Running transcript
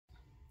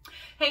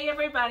Hey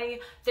everybody,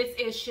 this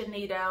is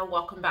Shanita.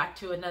 Welcome back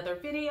to another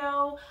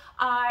video.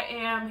 I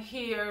am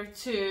here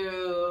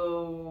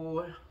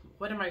to,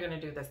 what am I going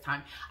to do this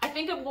time? I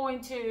think I'm going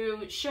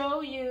to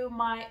show you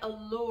my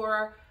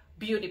Allure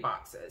beauty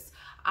boxes.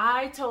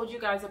 I told you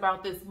guys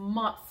about this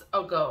months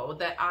ago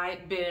that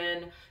I'd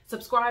been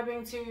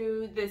subscribing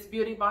to this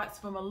beauty box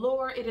from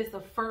Allure. It is the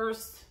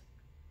first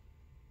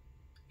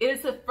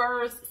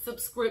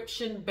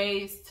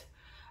subscription-based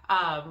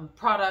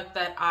product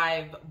that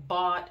I've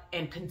bought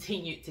and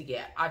continued to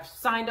get. I've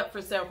signed up for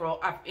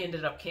several. I've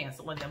ended up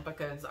canceling them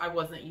because I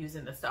wasn't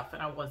using the stuff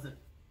and I wasn't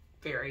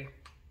very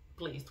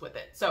pleased with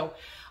it. So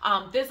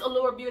this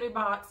Allure beauty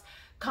box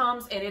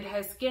comes and it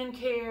has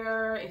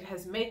skincare, it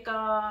has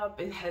makeup,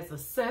 it has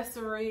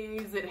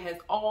accessories, it has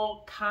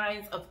all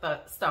kinds of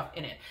stuff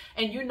in it.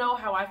 And you know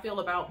how I feel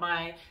about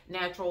my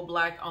natural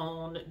Black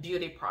owned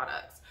beauty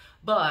products,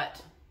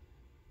 but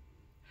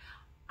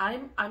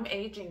I'm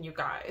aging, you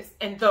guys,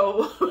 and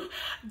though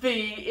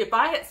if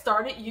I had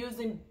started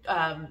using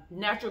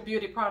natural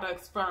beauty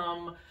products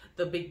from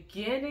the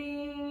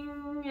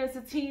beginning as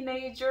a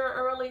teenager,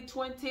 early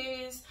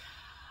 20s,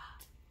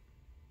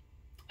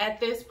 at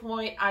this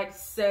point I'd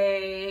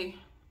say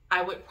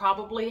I would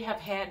probably have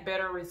had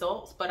better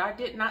results, but I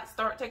did not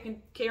start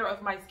taking care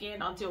of my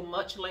skin until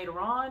much later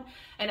on,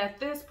 and at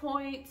this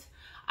point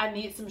I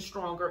need some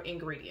stronger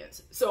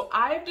ingredients. So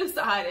I've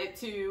decided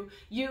to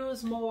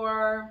use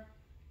more.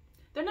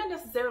 They're not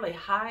necessarily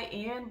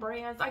high-end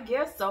brands, I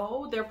guess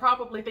so. They're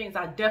probably things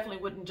I definitely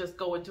wouldn't just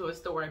go into a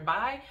store and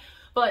buy.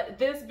 But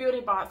this beauty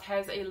box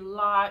has a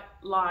lot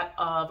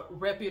of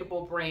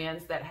reputable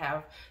brands that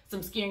have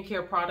some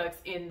skincare products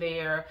in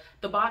there.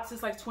 The box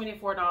is like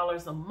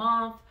 $24 a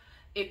month.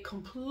 It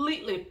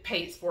completely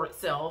pays for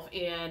itself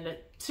in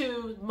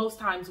two, most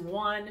times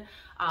one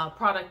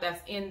product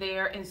that's in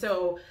there. And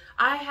so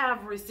I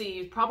have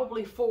received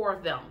probably 4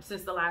 of them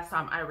since the last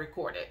time I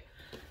recorded.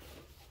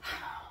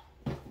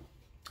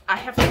 I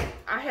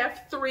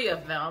have 3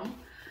 of them,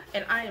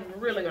 and I am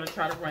really going to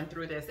try to run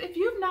through this. If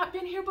you've not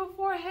been here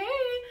before, hey,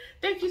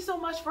 thank you so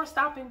much for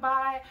stopping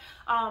by.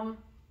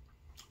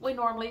 We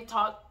normally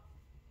talk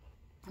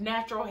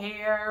natural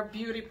hair,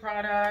 beauty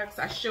products.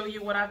 I show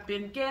you what I've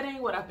been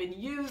getting, what I've been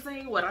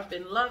using, what I've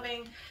been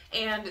loving.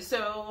 And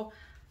so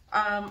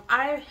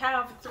I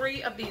have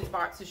 3 of these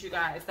boxes, you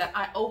guys, that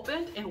I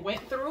opened and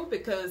went through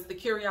because the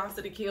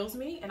curiosity kills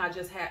me, and I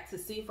just had to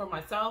see for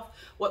myself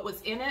what was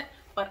in it.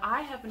 But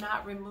I have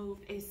not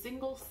removed a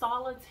single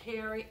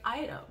solitary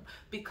item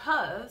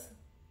because,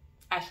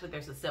 actually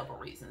there's several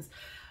reasons.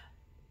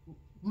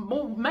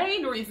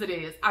 Main reason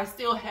is I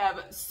still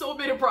have so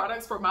many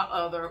products from my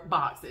other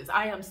boxes.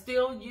 I am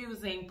still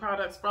using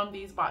products from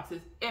these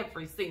boxes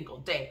every single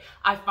day.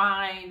 I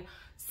find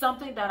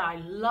something that I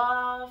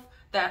love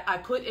that I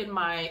put in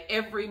my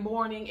every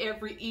morning,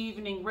 every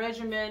evening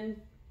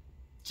regimen.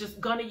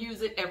 Just gonna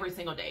use it every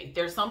single day.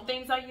 There's some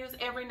things I use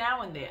every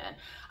now and then.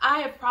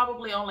 I have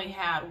probably only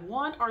had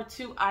 1 or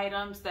 2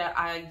 items that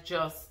I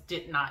just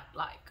did not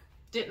like.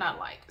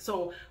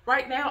 So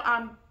right now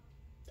I'm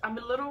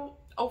a little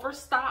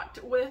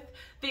overstocked with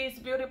these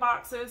beauty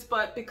boxes,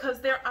 but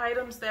because they're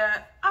items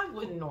that I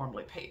wouldn't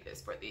normally pay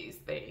this for these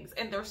things,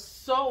 and they're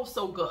so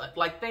good.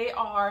 Like, they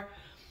are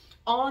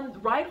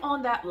right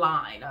on that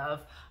line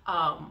of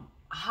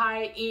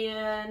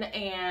high-end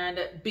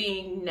and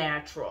being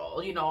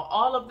natural. You know,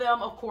 all of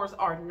them of course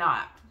are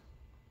not,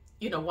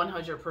 you know,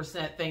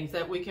 100% things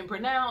that we can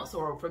pronounce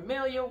or are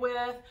familiar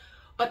with,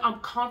 but I'm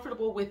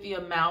comfortable with the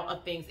amount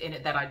of things in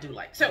it that I do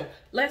like. So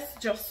let's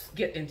just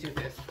get into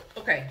this.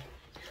 Okay,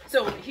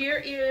 so here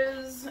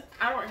is,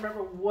 I don't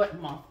remember what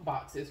month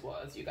box this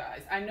was, you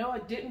guys. I know I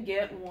didn't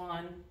get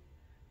one.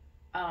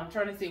 I'm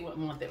trying to see what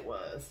month it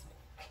was.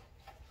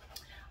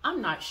 I'm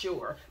not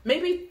sure.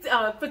 Maybe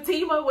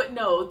Fatima would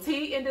know.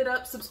 T ended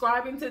up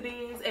subscribing to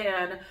these,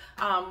 and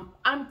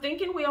I'm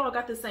thinking we all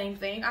got the same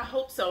thing. I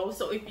hope so.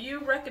 So if you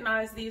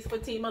recognize these,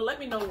 Fatima,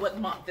 let me know what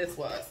month this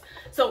was.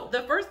 So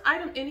the first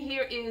item in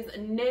here is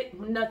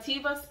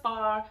Nativa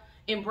Spa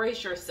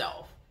Embrace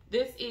Yourself.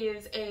 This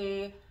is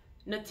a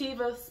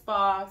Nativa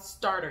Spa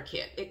starter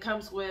kit. It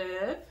comes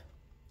with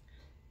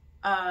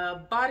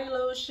body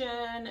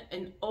lotion,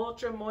 an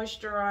ultra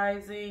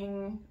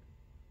moisturizing,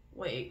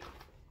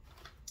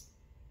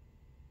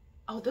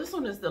 oh, this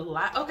one is the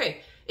last.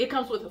 Okay, it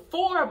comes with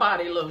 4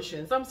 body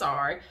lotions. I'm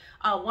sorry.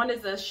 One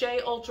is a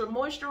Shea Ultra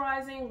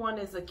Moisturizing, one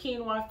is a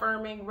Quinoa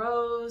Firming,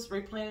 Rose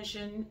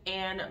Replenishing,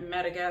 and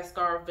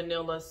Madagascar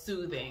Vanilla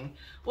Soothing.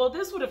 Well,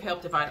 this would have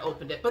helped if I'd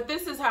opened it, but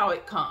this is how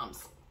it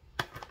comes.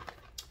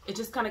 It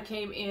just kind of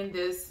came in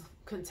this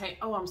contain.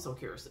 Oh, I'm so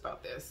curious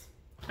about this.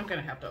 I'm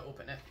gonna have to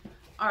open it.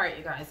 All right,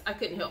 you guys, I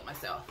couldn't help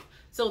myself.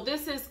 So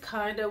this is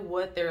kind of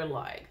what they're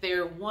like.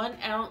 They're 1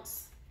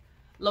 ounce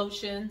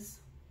lotions.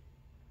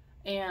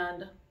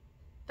 And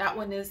that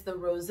one is the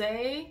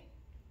Rosé.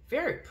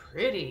 Very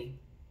pretty.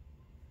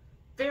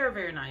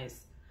 Very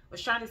nice. I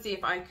was trying to see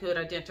if I could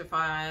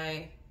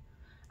identify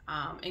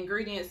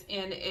ingredients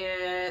in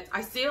it.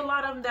 I see a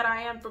lot of them that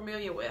I am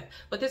familiar with,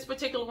 but this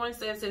particular one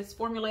says it's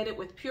formulated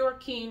with pure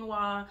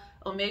quinoa,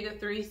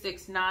 omega-3,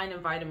 6, 9,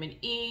 and vitamin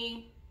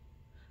E.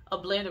 A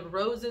blend of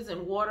roses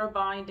and water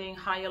binding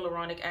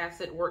hyaluronic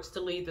acid works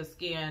to leave the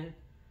skin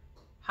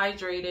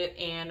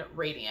hydrated and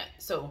radiant.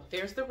 So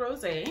there's the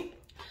rosé.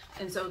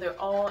 And so they're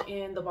all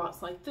in the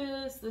box like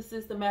this. This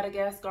is the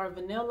Madagascar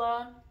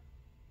vanilla.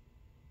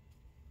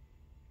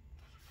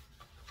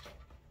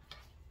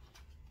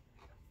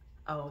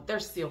 Oh, they're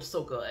sealed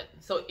so good.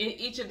 So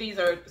each of these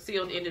are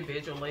sealed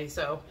individually.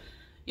 So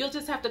you'll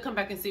just have to come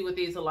back and see what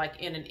these are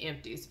like in an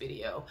empties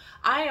video.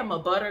 I am a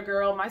butter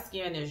girl. My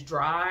skin is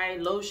dry.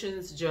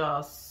 Lotions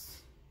just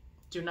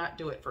do not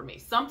do it for me.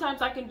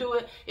 Sometimes I can do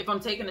it if I'm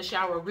taking a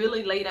shower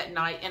really late at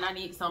night and I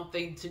need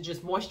something to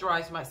just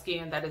moisturize my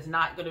skin that is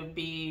not going to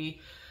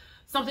be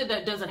something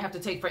that doesn't have to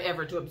take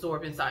forever to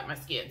absorb inside my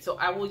skin. So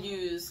I will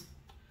use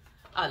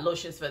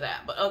lotions for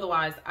that. But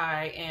otherwise,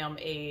 I am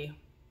a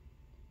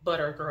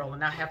butter girl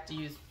and I have to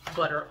use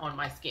butter on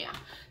my skin.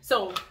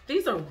 So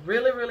these are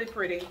really, really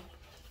pretty.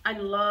 I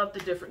love the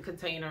different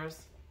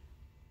containers.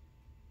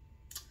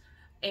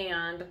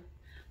 And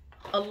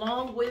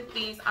along with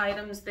these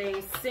items,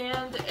 they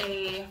send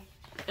an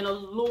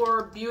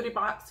Allure beauty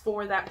box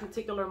for that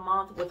particular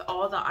month with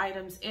all the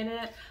items in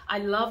it. I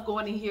love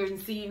going in here and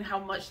seeing how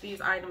much these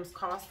items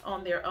cost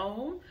on their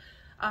own.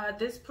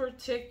 This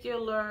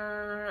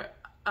particular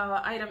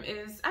item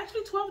is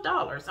actually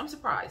 $12. I'm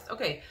surprised.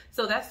 Okay,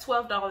 so that's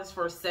 $12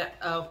 for a set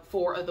of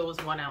 4 of those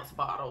 1-ounce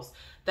bottles.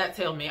 That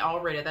tells me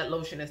already that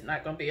lotion is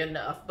not going to be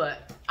enough,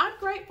 but I'm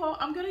grateful.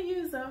 I'm going to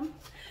use them.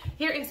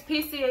 Here is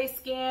PCA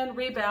Skin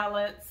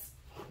Rebalance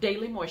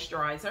Daily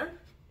Moisturizer.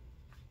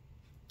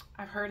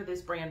 I've heard of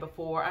this brand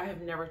before. I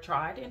have never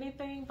tried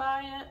anything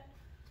by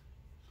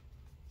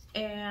it.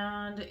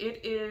 And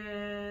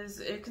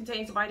it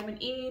contains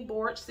vitamin E,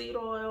 borage seed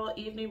oil,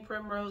 evening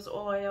primrose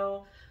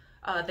oil.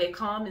 They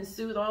calm and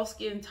soothe all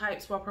skin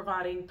types while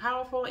providing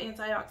powerful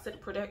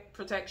antioxidant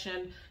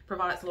protection,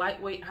 provides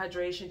lightweight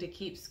hydration to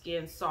keep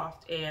skin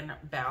soft and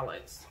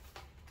balanced.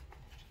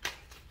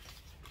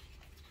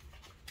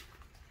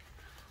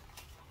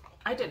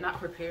 I did not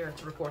prepare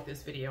to record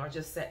this video. I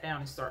just sat down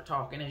and started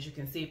talking, as you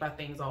can see by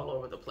things all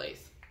over the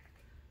place.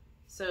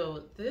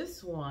 So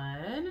this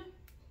one,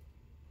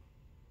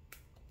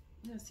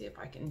 let's see if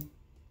I can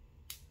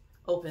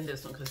open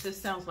this one, because this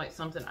sounds like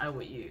something I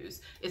would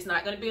use. It's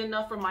not going to be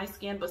enough for my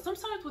skin, but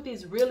sometimes with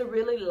these really,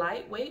 really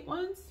lightweight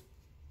ones,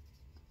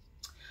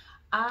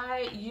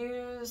 I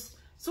use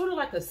sort of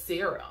like a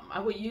serum.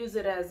 I would use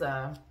it as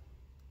a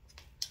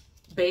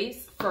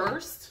base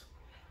first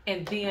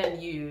and then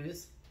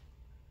use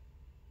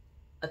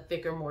a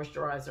thicker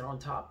moisturizer on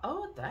top.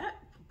 Oh,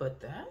 but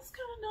that's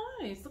kind of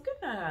nice. Look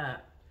at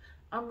that.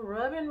 I'm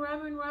rubbing.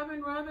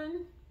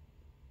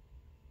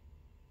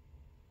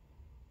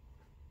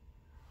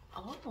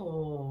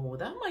 Oh,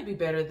 that might be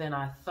better than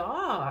I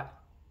thought.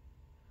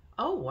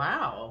 Oh,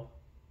 wow.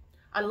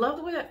 I love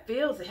the way that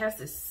feels. It has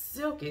this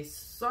silky,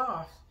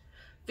 soft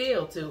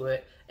feel to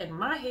it. And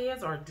my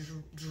hands are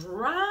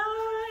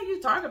dry.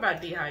 You talk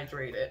about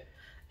dehydrated.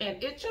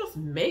 And it just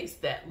makes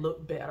that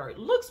look better. It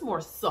looks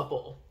more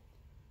supple.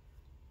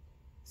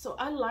 So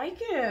I like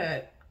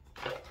it.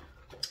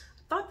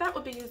 Thought that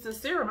would be used as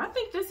serum. I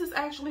think this is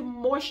actually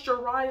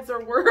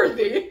moisturizer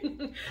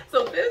worthy.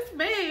 So this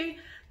may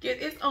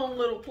get its own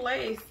little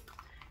place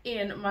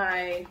in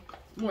my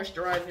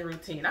moisturizing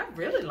routine. I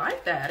really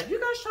like that. Have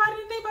you guys tried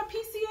anything by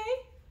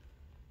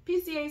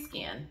PCA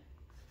Skin?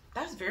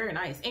 That's very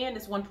nice. And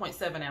it's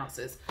 1.7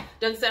 ounces.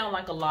 Doesn't sound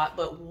like a lot,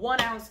 but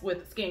 1 ounce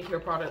with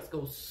skincare products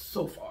goes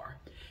so far.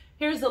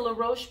 Here's a La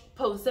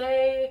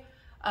Roche-Posay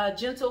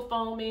Gentle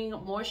Foaming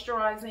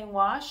Moisturizing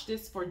Wash.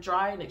 This is for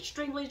dry and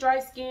extremely dry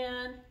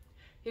skin.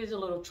 Here's a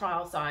little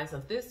trial size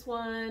of this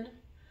one.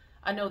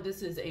 I know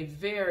this is a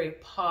very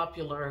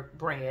popular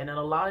brand and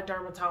a lot of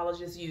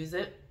dermatologists use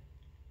it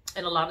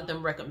and a lot of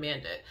them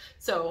recommend it.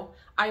 So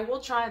I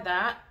will try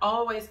that.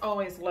 Always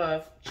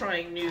love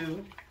trying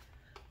new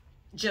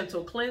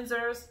gentle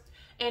cleansers.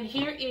 And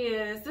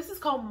this is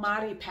called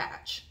Madi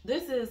Patch.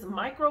 This is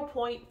Micro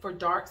Point for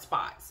dark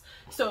spots.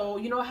 So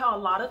you know how a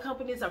lot of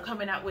companies are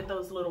coming out with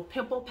those little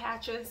pimple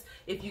patches?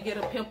 If you get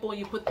a pimple,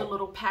 you put the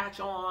little patch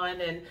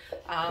on and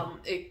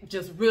it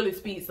just really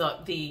speeds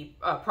up the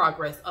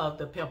progress of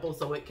the pimple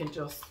so it can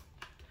just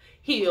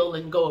heal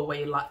and go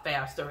away a lot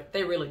faster.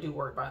 They really do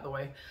work, by the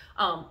way.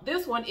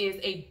 This one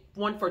is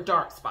one for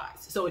dark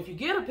spots. So if you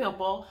get a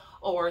pimple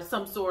or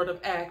some sort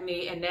of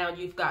acne and now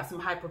you've got some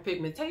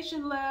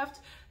hyperpigmentation left,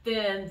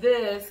 then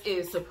this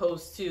is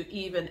supposed to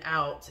even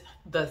out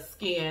the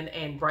skin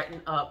and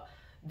brighten up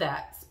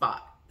that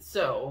spot.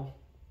 So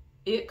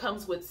it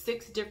comes with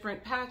 6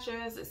 different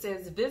patches. It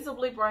says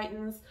visibly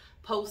brightens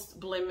post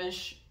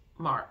blemish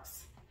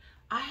marks.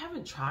 I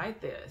haven't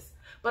tried this,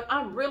 but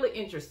I'm really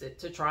interested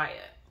to try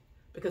it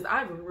because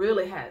I've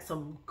really had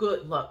some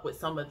good luck with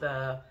some of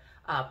the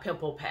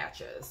pimple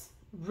patches.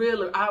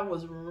 Really, I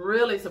was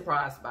really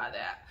surprised by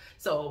that.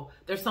 So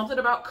there's something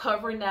about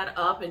covering that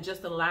up and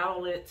just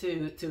allowing it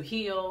to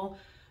heal.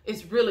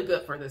 It's really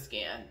good for the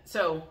skin.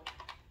 So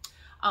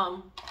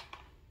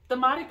the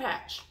Mighty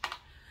Patch.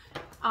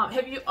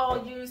 Have you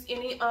all used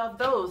any of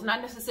those?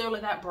 Not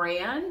necessarily that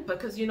brand,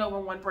 because you know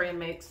when one brand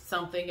makes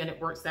something and it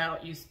works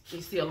out, you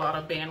see a lot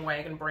of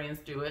bandwagon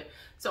brands do it.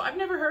 So I've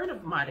never heard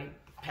of Mighty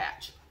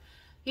Patch.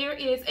 Here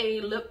is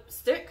a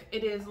lipstick.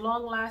 It is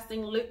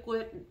long-lasting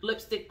liquid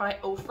lipstick by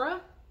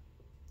Ofra.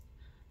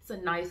 It's a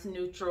nice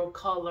neutral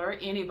color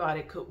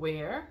anybody could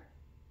wear.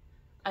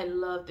 I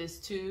love this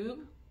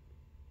tube.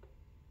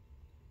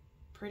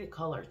 Pretty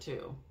color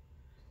too.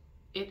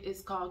 It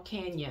is called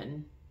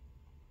Canyon.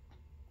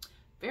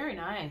 Very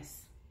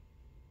nice.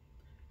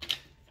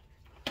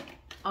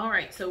 All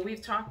right, so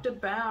we've talked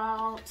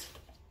about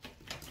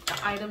the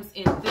items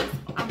in this.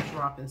 I'm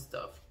dropping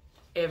stuff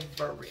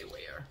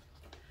everywhere.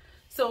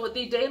 So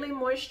the daily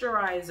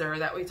moisturizer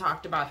that we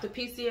talked about, the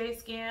PCA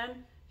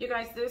Skin, you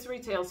guys, this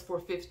retails for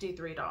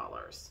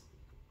 $53.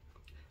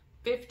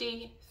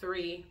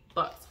 53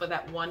 bucks for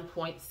that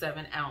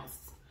 1.7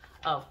 ounce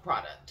of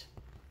product.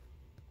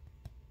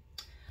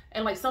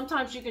 And like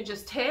sometimes you can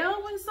just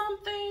tell when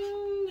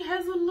something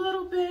has a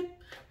little bit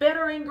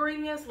better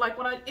ingredients. Like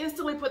when I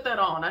instantly put that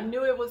on, I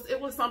knew it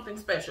was something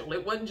special.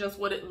 It wasn't just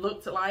what it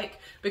looked like,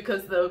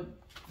 because the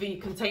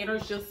container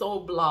is just so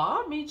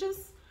blah. I mean,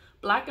 just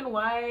black and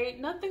white,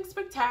 nothing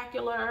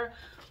spectacular,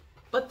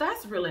 but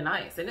that's really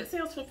nice. And it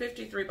sells for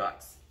 53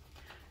 bucks.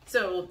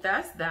 So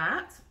that's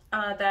that.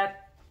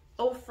 That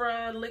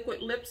Ofra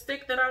liquid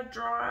lipstick that I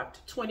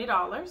dropped,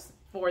 $20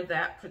 for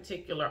that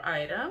particular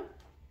item.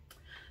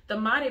 The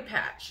Mighty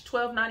Patch,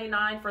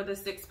 $12.99 for the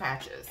 6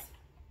 patches.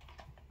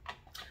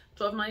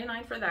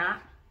 $12.99 for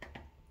that.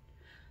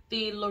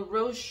 The La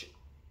Roche-Posay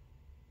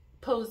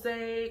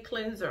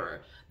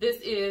cleanser.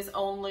 This is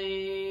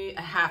only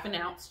a half an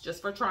ounce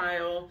just for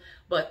trial,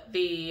 but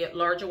the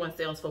larger one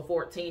sells for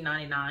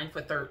 $14.99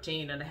 for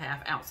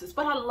 13.5 ounces.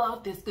 But I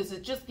love this because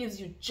it just gives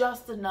you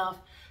just enough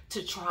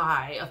to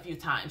try a few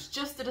times,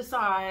 just to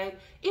decide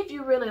if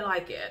you really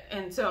like it.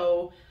 And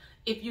so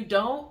if you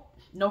don't,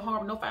 no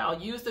harm, no foul.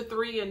 Use the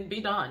 3 and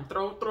be done.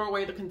 Throw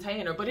away the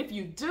container. But if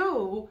you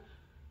do,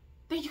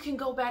 then you can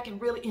go back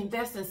and really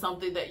invest in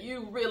something that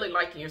you really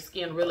like and your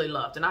skin really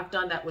loved. And I've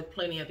done that with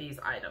plenty of these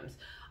items.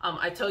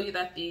 I tell you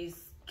that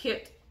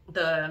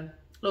the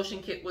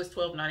lotion kit was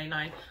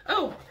 $12.99.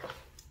 Oh,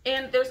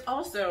 and there's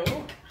also,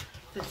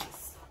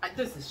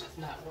 this is just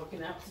not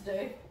working out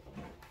today.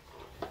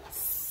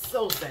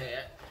 So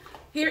sad.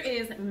 Here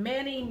is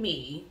Mani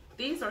Me.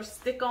 These are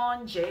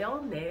stick-on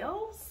gel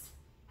nails.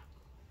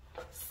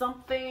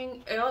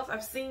 Something else,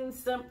 I've seen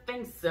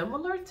something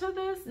similar to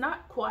this,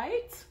 not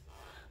quite,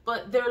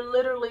 but they're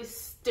literally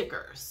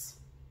stickers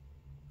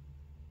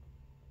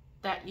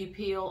that you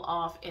peel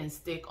off and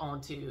stick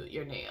onto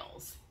your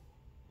nails.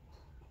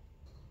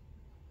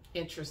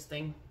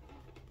 Interesting.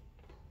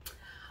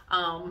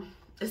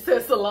 It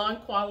says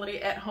salon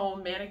quality at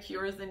home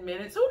manicures in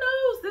minutes. Who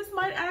knows? This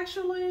might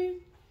actually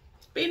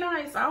be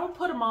nice. I'll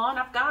put them on.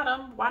 I've got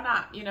them. Why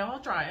not? You know, I'll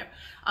try it.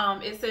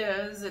 It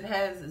says it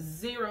has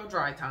 0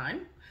 dry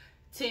time,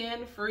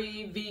 10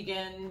 free,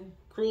 vegan,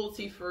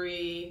 cruelty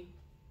free,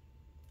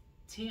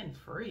 10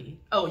 free.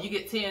 Oh, you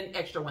get 10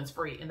 extra ones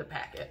free in the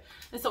packet.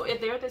 And so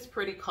they're this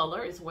pretty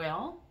color as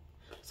well.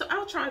 So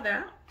I'll try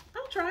that.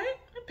 I'll try it.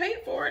 I paid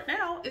for it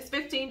now. It's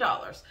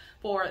 $15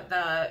 for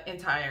the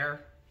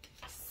entire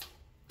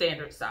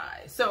standard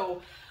size.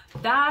 So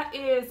that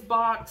is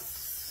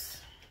box,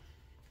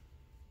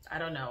 I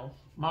don't know,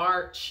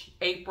 March,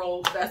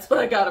 April. That's what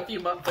I got a few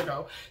months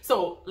ago.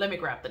 So let me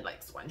grab the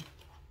next one,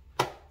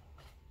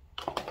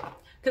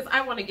 because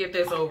I want to get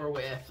this over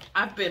with.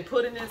 I've been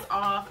putting this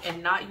off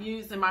and not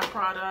using my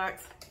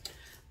products,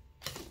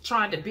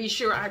 trying to be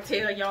sure I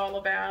tell y'all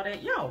about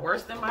it. Y'all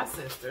worse than my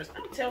sisters.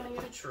 I'm telling you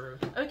the truth.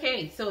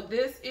 Okay, so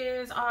this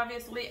is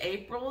obviously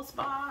April's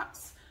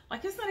box.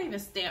 Like, it's not even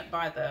stamped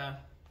by the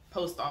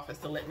post office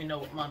to let me know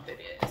what month it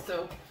is.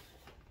 So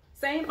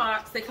same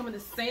box. They come in the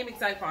same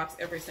exact box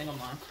every single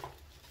month.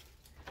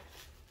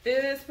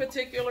 This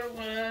particular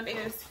one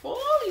is full,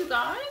 you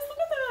guys. Look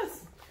at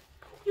this.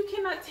 You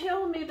cannot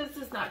tell me this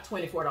is not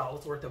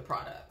 $24 worth of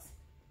products.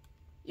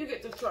 You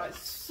get to try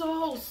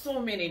so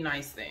many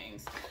nice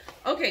things.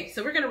 Okay,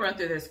 so we're gonna run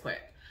through this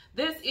quick.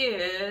 This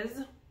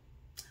is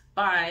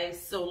by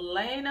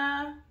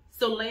Solena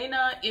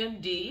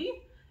MD.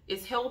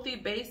 It's Healthy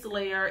Base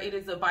Layer. It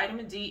is a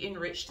vitamin D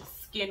enriched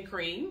skin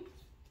cream.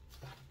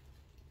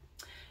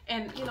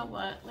 And you know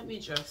what? Let me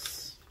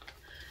just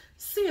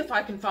see if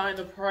I can find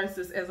the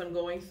prices as I'm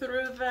going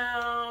through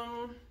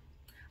them.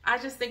 I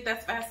just think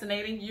that's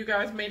fascinating. You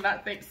guys may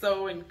not think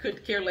so and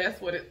could care less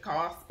what it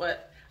costs,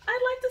 but I'd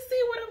like to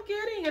see what I'm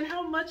getting and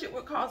how much it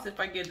would cost if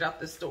I get it out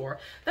the store.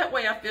 That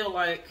way I feel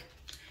like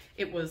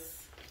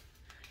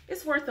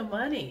it's worth the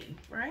money,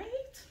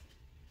 right?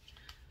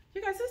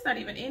 You guys, it's not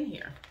even in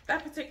here.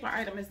 That particular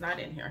item is not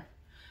in here.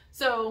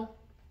 So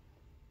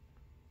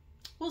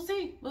we'll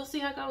see. We'll see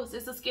how it goes.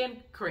 It's a skin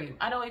cream.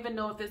 I don't even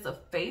know if it's a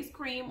face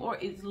cream or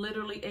it's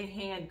literally a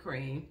hand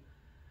cream.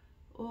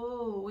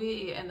 Oh,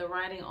 and the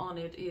writing on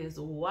it is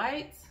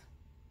white,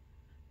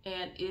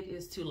 and it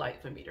is too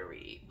light for me to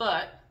read.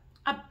 But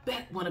I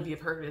bet one of you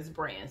have heard of this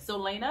brand.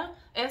 Solana,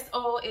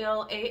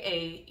 Solaana,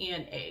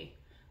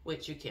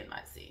 which you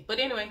cannot see. But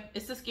anyway,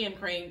 it's a skin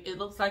cream. It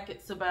looks like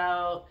it's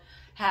about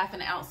half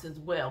an ounce as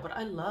well. But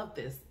I love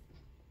this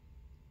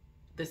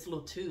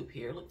little tube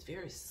here. It looks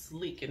very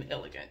sleek and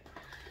elegant.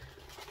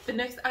 The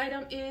next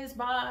item is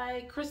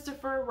by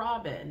Christopher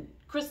Robin.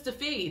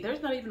 Christophe.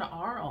 There's not even an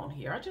R on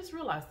here. I just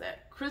realized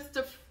that.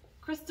 Christophe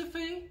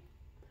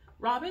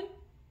Robin?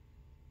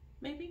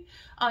 Maybe.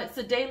 It's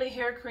a daily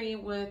hair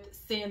cream with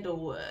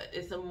sandalwood.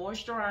 It's a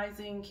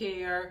moisturizing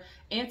care,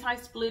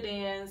 anti-split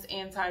ends,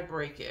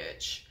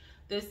 anti-breakage.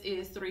 This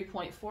is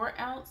 3.4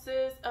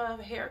 ounces of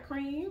hair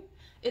cream.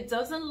 It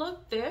doesn't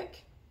look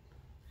thick.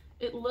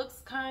 It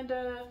looks kind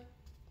of,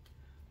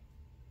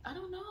 I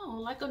don't know,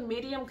 like a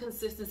medium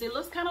consistency. It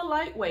looks kind of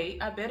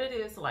lightweight. I bet it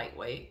is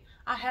lightweight.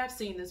 I have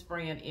seen this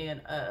brand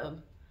in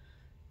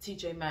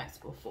TJ Maxx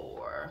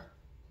before.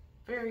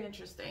 Very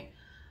interesting.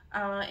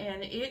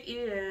 And it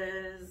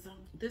is,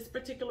 this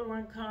particular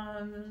one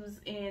comes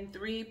in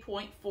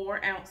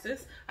 3.4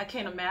 ounces. I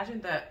can't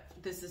imagine that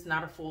this is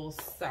not a full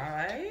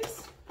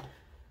size.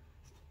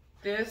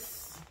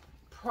 This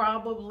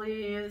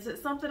probably, is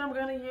it something I'm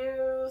gonna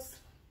use?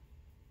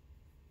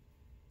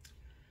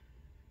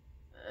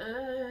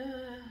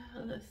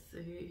 Let's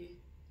see.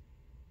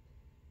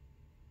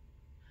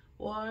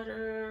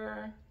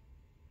 Water,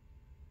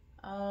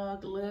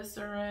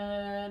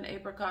 glycerin,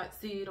 apricot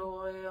seed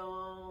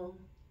oil,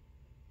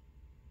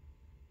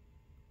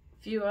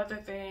 few other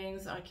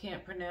things I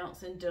can't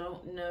pronounce and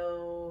don't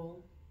know.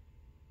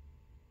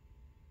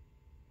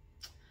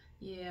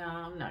 Yeah,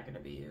 I'm not going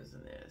to be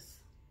using this.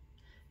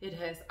 It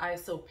has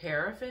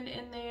isoparaffin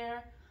in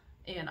there,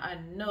 and I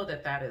know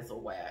that that is a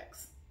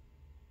wax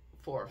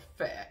for a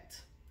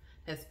fact.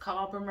 It has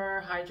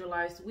carbomer,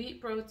 hydrolyzed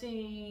wheat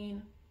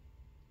protein.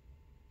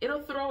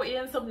 It'll throw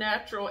in some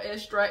natural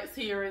extracts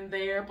here and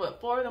there,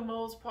 but for the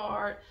most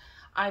part,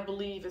 I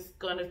believe it's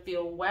gonna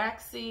feel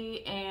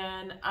waxy,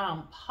 and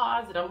I'm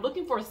positive. I'm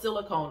looking for a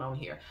silicone on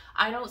here.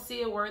 I don't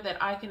see a word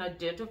that I can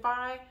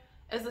identify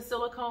as a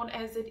silicone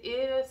as it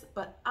is,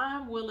 but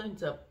I'm willing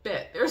to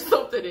bet there's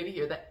something in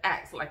here that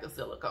acts like a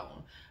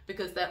silicone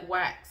because that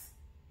wax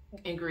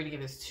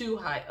ingredient is too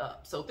high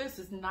up. So this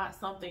is not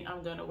something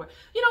I'm gonna wear.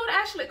 You know what,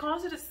 actually it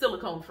calls it a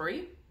silicone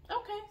free.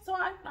 Okay, so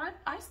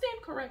I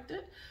stand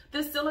corrected.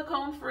 This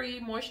silicone free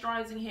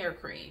moisturizing hair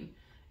cream,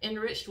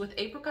 enriched with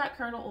apricot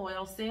kernel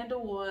oil,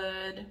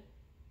 sandalwood,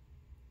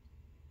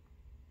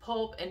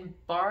 pulp, and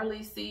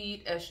barley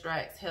seed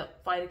extracts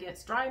help fight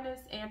against dryness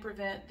and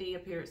prevent the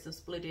appearance of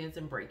split ends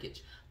and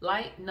breakage.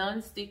 Light,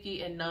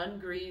 non-sticky, and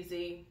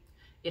non-greasy.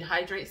 It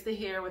hydrates the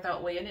hair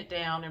without weighing it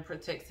down and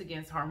protects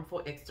against harmful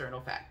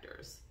external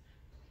factors.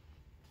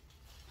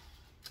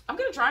 I'm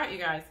gonna try it, you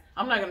guys.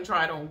 I'm not gonna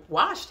try it on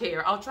washed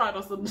hair. I'll try it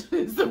on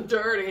some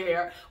dirty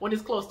hair when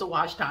it's close to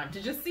wash time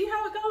to just see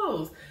how it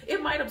goes.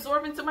 It might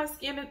absorb into my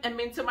skin and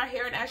into my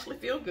hair and actually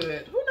feel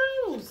good. Who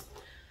knows?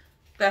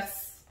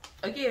 That's,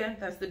 again,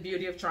 that's the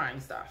beauty of trying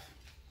stuff.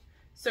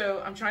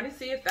 So I'm trying to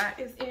see if that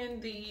is in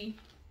the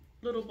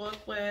little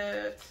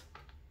booklet.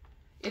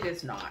 It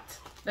is not.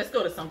 Let's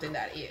go to something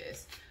that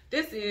is.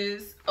 This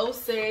is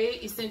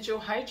Osei Essential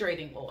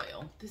Hydrating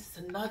Oil. This is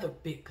another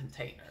big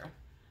container.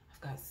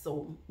 Got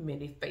so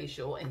many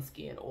facial and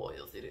skin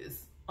oils. It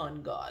is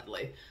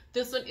ungodly.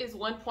 This one is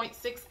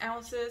 1.6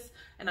 ounces,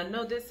 and I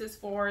know this is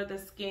for the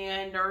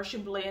skin.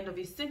 Nourishing blend of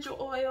essential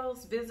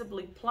oils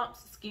visibly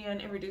plumps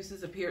skin and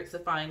reduces appearance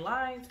of fine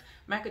lines.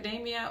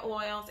 Macadamia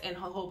oils and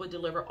jojoba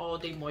deliver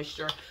all-day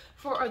moisture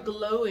for a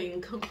glowing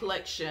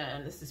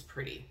complexion. This is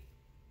pretty.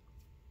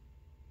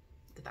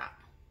 Look at that.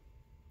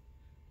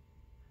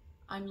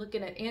 I'm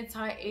looking at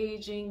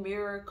anti-aging,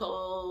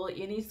 miracle,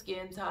 any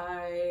skin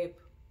type.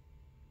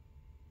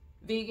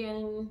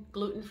 Vegan,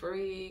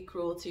 gluten-free,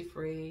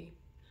 cruelty-free,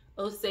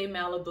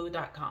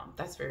 OseiMalibu.com.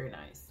 That's very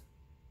nice.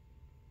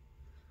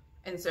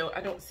 And so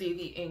I don't see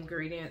the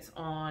ingredients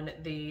on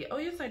the, oh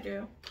yes I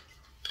do.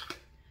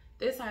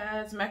 This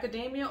has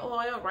macadamia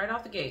oil right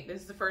off the gate.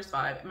 This is the first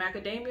 5.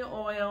 Macadamia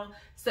oil,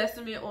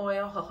 sesame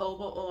oil,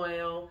 jojoba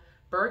oil,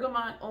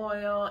 bergamot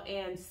oil,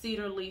 and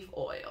cedar leaf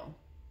oil.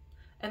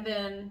 And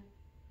then,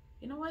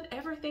 you know what?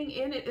 Everything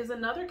in it is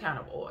another kind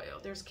of oil.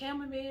 There's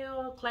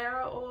chamomile,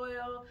 clara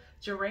oil,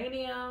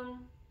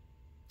 geranium,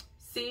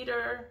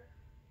 cedar,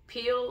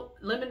 peel,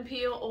 lemon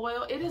peel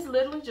oil. It is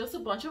literally just a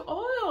bunch of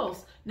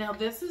oils. Now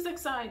this is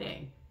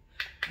exciting.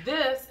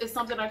 This is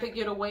something I could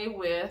get away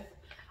with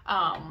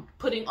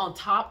putting on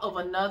top of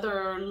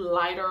another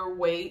lighter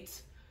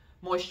weight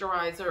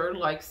moisturizer,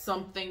 like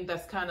something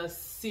that's kind of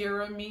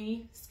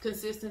serum-y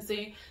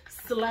consistency,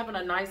 slapping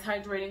a nice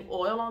hydrating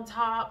oil on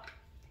top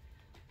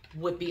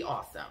would be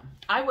awesome.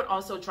 I would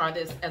also try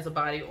this as a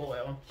body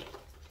oil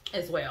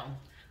as well.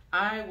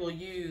 I will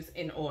use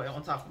an oil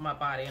on top of my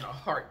body in a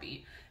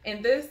heartbeat.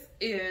 And this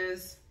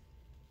is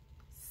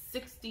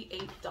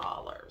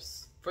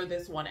 $68 for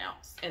this 1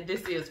 ounce. And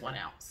this is 1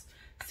 ounce.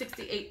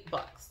 68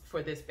 bucks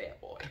for this bad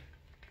boy.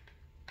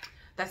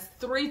 That's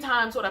 3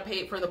 times what I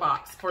paid for the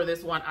box for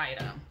this one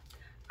item.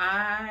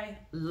 I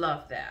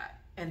love that.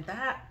 And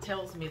that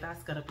tells me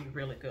that's gonna be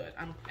really good.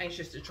 I'm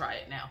anxious to try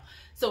it now.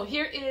 So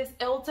here is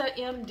Elta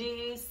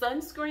MD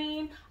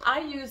sunscreen. I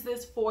used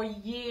this for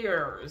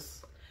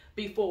years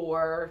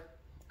before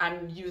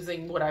I'm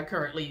using what I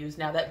currently use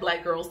now, that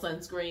Black Girl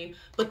sunscreen.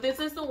 But this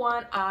is the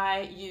one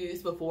I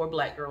used before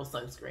Black Girl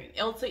sunscreen,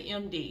 Elta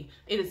MD.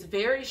 It is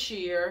very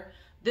sheer.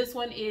 This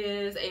one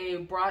is a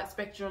broad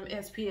spectrum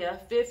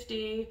SPF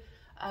 50.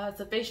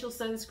 It's a facial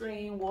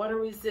sunscreen, water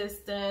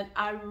resistant.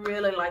 I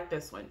really like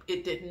this one.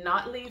 It did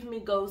not leave me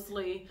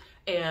ghostly,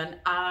 and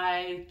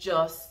I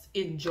just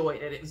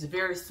enjoyed it. It was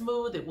very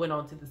smooth. It went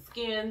onto the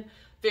skin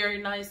very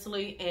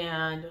nicely,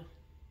 and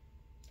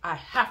I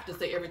have to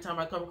say, every time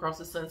I come across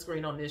a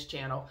sunscreen on this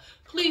channel,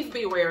 please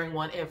be wearing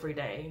one every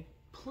day.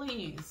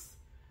 Please.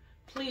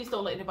 Please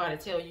don't let anybody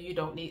tell you you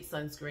don't need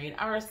sunscreen.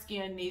 Our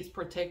skin needs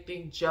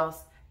protecting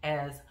just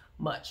as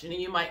much, and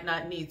you might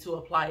not need to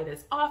apply it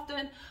as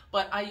often,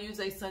 but I use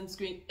a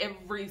sunscreen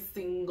every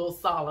single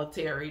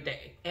solitary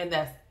day, and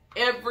that's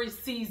every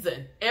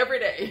season, every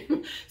day.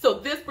 So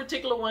this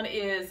particular one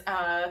is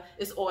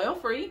oil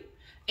free,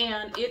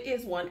 and it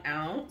is 1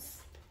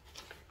 ounce.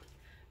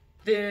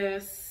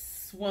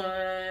 This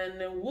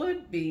one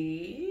would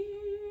be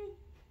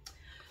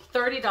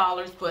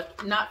 $30,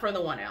 but not for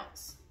the 1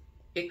 ounce.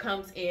 It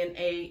comes in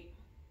a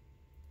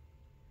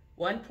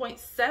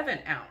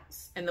 1.7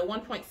 ounce, and the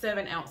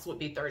 1.7 ounce would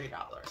be $30.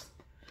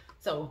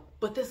 So,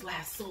 but this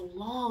lasts so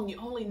long, you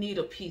only need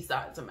a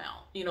pea-sized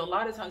amount. You know, a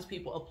lot of times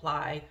people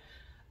apply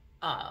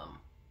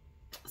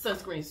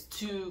sunscreens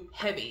too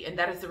heavy, and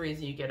that is the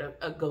reason you get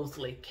a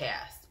ghostly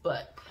cast.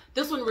 But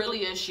this one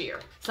really is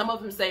sheer. Some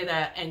of them say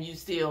that, and you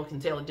still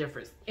can tell a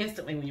difference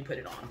instantly when you put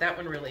it on. That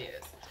one really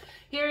is.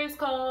 Here's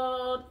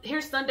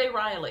Sunday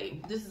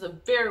Riley. This is a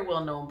very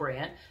well-known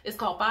brand. It's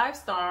called 5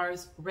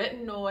 Stars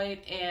Retinoid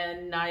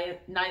and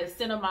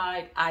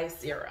Niacinamide Eye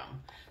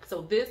Serum.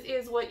 So this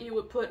is what you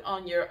would put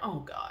on your, oh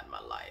God, my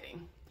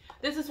lighting.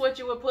 This is what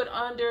you would put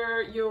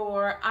under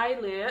your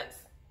eyelids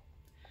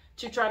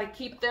to try to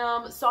keep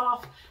them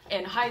soft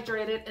and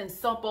hydrated and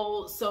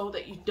supple, so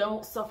that you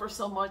don't suffer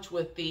so much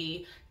with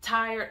the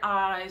tired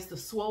eyes, the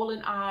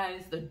swollen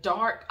eyes, the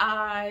dark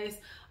eyes,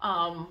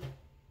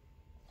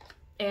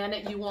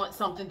 and you want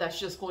something that's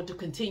just going to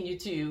continue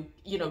to,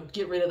 you know,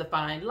 get rid of the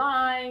fine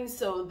lines,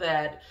 so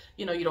that,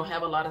 you know, you don't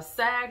have a lot of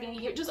sagging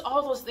here. Just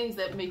all those things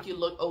that make you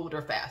look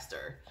older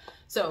faster.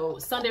 So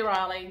Sunday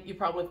Riley, you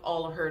probably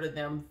all have heard of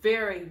them.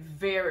 Very,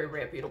 very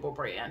reputable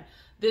brand.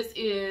 This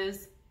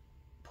is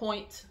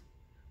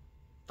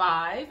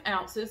 0.5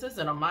 ounces. It's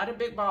in a mighty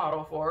big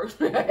bottle for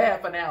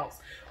half an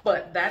ounce,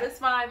 but that is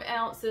 5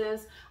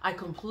 ounces. I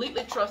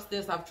completely trust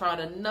this. I've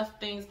tried enough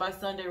things by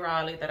Sunday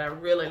Riley that I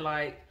really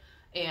like,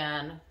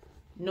 and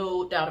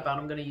no doubt about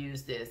I'm going to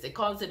use this. It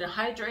calls it a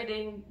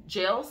hydrating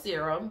gel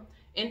serum,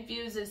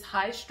 infuses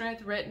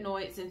high-strength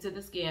retinoids into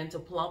the skin to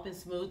plump and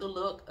smooth the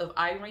look of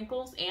eye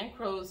wrinkles and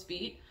crow's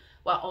feet,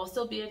 while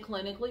also being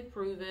clinically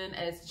proven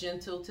as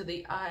gentle to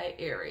the eye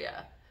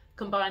area,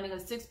 combining a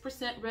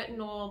 6%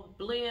 retinol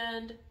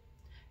blend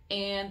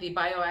and the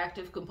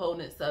bioactive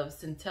components of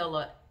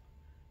centella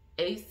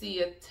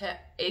acetica.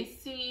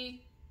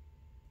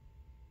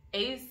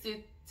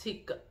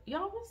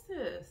 Y'all, what's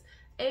this?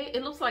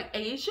 It looks like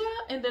Asia,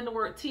 and then the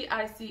word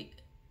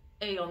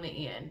T-I-C-A on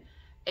the end.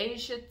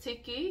 Asia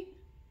Tiki.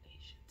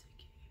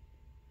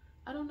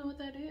 I don't know what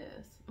that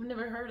is. I've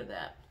never heard of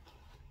that.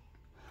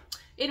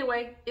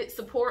 Anyway, it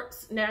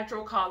supports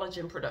natural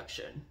collagen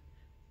production.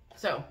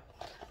 So,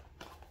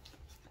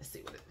 let's see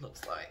what it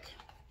looks like.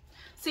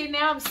 See,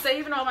 now I'm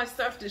saving all my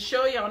stuff to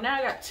show y'all. Now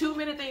I got too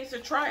many things to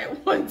try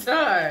at one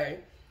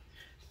time.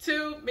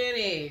 Too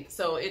many.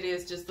 So it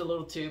is just a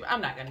little tube.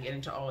 I'm not going to get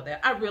into all of that.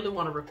 I really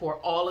want to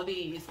report all of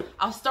these.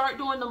 I'll start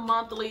doing the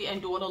monthly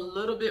and doing a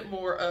little bit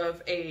more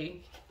of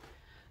a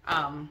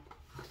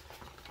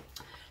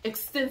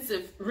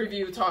extensive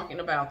review talking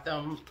about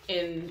them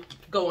in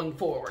going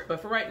forward. But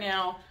for right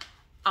now,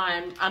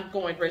 I'm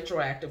going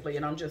retroactively,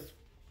 and I'm just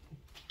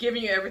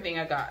giving you everything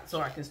I got so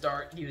I can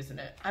start using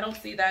it. I don't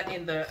see that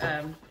in the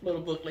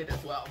little booklet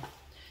as well.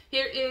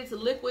 Here is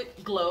Liquid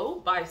Glow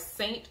by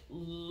St.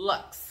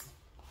 Lux.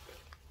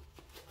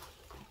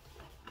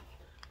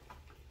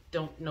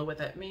 Don't know what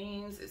that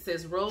means. It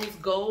says rose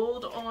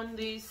gold on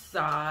the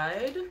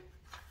side.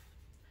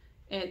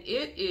 And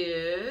it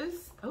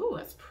is, oh,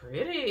 that's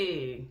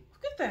pretty.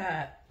 Look at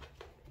that.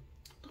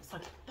 Looks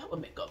like that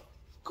would make a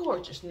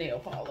gorgeous nail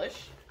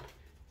polish.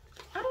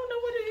 I don't know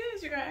what it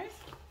is, you guys.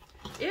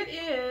 It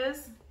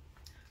is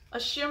a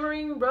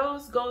shimmering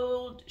rose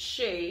gold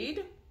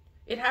shade.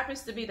 It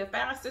happens to be the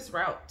fastest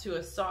route to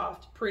a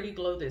soft, pretty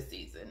glow this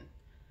season.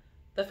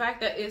 The fact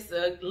that it's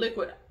a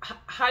liquid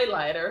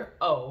highlighter,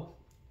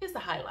 it's a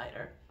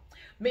highlighter,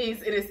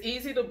 means it is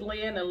easy to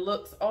blend and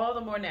looks all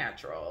the more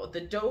natural.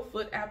 The doe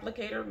foot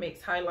applicator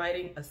makes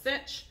highlighting a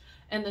cinch,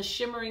 And the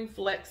shimmering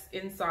flecks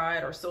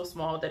inside are so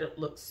small that it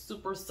looks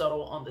super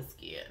subtle on the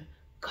skin.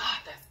 God,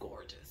 that's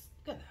gorgeous.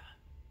 Look at that.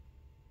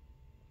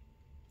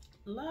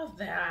 Love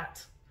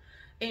that.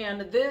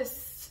 And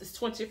this is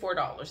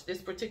 $24.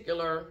 This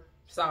particular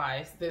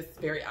size, this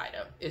very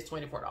item is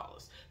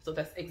 $24. So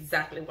that's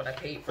exactly what I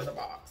paid for the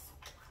box,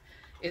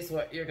 is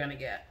what you're gonna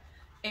get.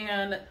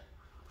 And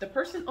the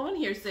person on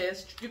here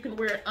says you can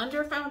wear it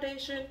under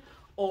foundation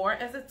or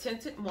as a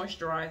tinted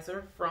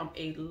moisturizer from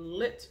a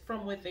lit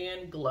from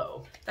within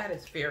glow. That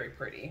is very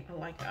pretty. I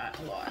like that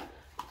a lot.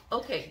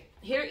 Okay,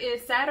 here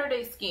is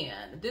Saturday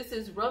Skin. This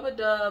is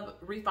Rub-a-Dub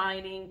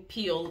Refining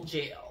Peel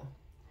Gel.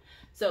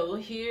 So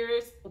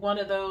here's one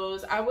of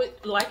those, I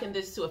would liken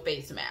this to a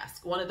face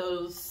mask. One of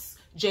those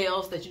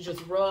gels that you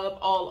just rub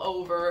all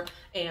over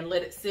and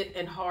let it sit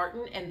and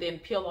harden and then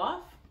peel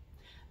off.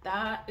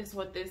 That is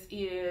what this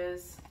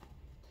is.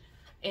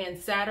 And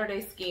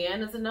Saturday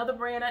Skin is another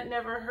brand I'd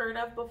never heard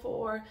of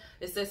before.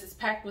 It says it's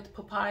packed with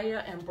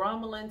papaya and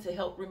bromelain to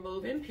help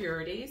remove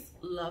impurities.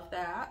 Love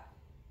that.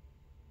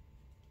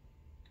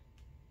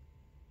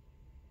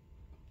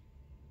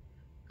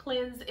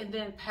 Cleanse and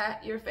then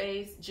pat your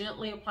face.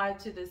 Gently apply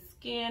to the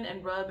skin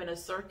and rub in a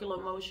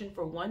circular motion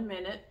for 1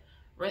 minute.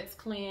 Rinse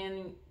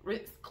clean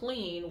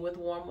with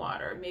warm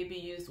water. Maybe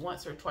used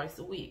once or twice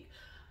a week.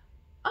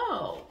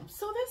 Oh,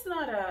 so that's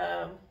not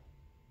a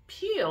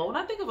peel. When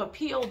I think of a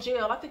peel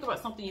gel, I think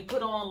about something you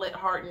put on, let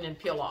harden, and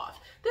peel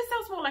off. This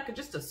sounds more like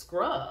just a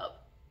scrub.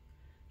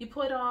 You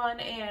put on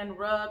and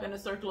rub in a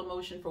circular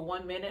motion for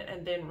 1 minute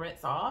and then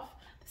rinse off.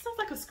 This sounds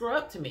like a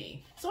scrub to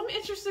me. So I'm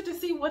interested to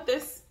see what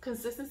this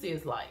consistency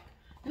is like.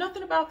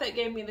 Nothing about that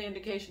gave me the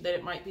indication that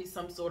it might be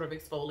some sort of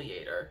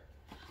exfoliator.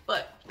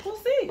 But we'll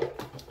see.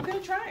 I'm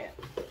gonna try it.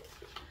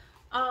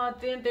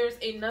 Then there's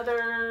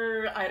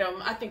another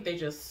item. I think they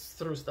just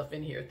threw stuff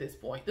in here at this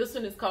point. This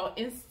one is called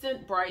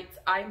Instant Bright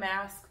Eye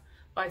Mask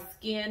by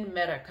Skin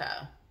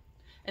Medica.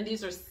 And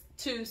these are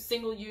 2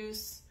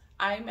 single-use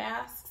eye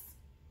masks.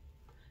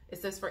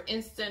 It says for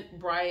Instant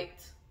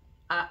Bright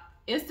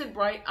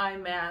Eye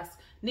Mask.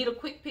 Need a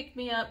quick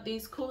pick-me-up?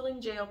 These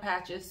cooling gel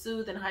patches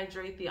soothe and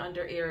hydrate the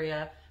under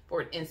area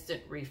for an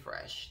instant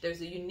refresh.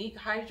 There's a unique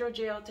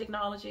hydrogel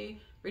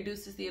technology,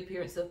 reduces the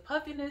appearance of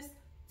puffiness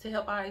to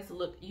help eyes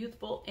look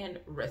youthful and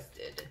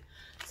rested.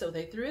 So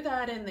they threw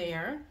that in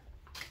there.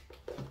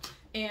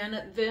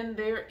 And then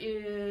there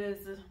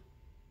is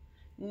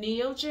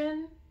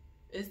Neogen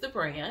is the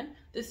brand.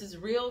 This is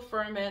Real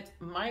Ferment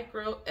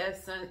Micro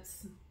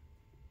Essence.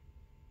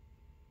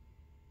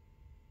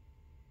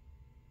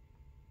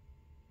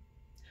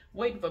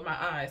 Waiting for my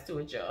eyes to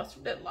adjust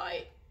from that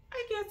light.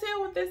 I can't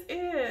tell what this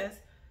is.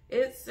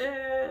 It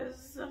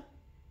says,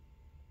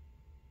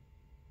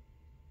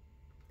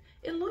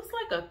 it looks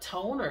like a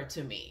toner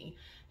to me.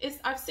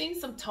 I've seen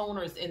some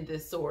toners in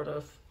this sort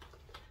of,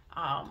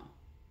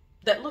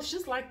 that looks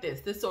just like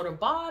this sort of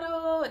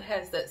bottle. It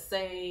has that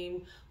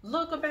same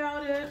look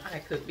about it. I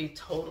could be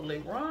totally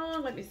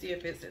wrong. Let me see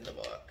if it's in the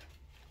book.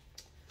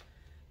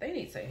 They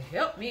need to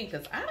help me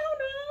because I don't know.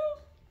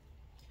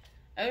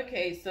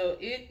 Okay, so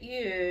it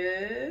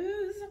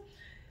is,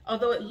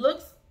 although it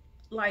looks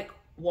like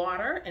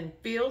water and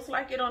feels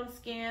like it on the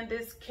skin,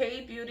 this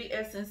K-Beauty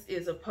Essence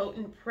is a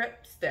potent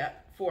prep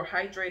step for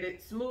hydrated,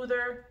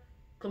 smoother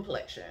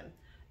complexion.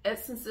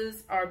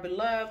 Essences are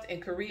beloved in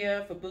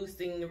Korea for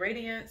boosting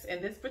radiance,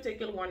 and this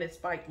particular one is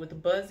spiked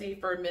with buzzy,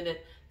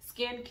 fermented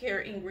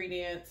skincare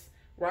ingredients,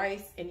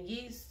 rice and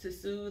yeast to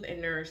soothe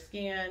and nourish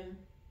skin,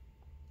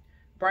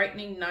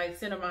 brightening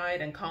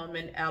niacinamide and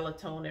calming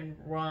allantoin and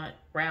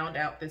round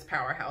out this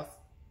powerhouse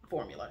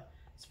formula.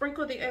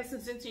 Sprinkle the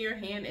essence into your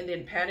hand and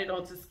then pat it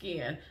onto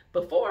skin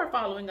before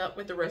following up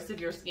with the rest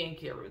of your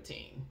skincare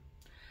routine.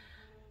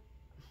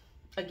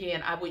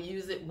 Again, I would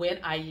use it when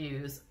I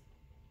use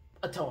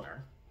a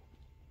toner.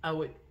 I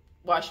would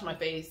wash my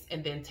face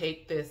and then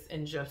take this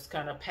and just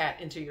kind of pat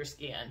into your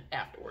skin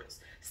afterwards.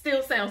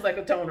 Still sounds like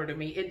a toner to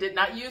me. It did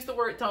not use the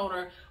word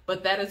toner,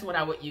 but that is when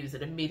I would use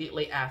it,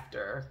 immediately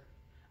after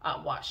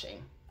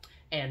washing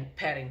and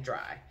patting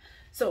dry.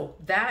 So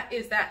that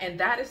is that, and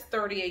that is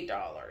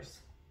 $38.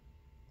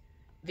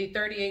 The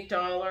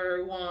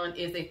 $38 one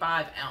is a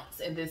 5 ounce,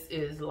 and this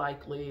is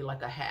likely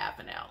like a half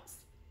an ounce.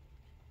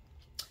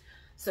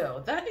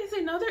 So that is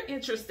another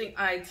interesting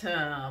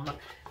item.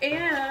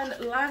 And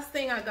last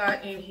thing I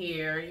got in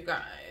here, you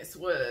guys,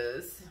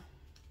 was,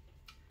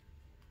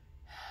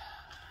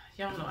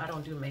 y'all know I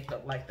don't do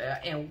makeup like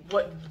that. And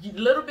what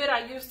little bit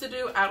I used to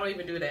do, I don't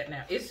even do that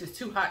now. It's just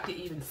too hot to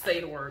even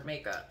say the word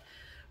makeup.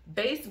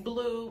 Base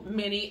Blue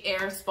Mini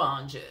Air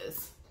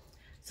Sponges.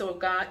 So I've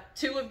got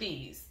 2 of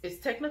these. It's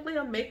technically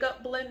a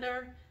makeup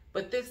blender,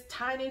 but this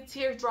tiny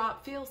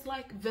teardrop feels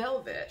like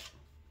velvet.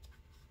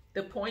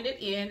 The pointed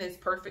end is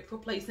perfect for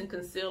placing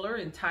concealer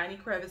in tiny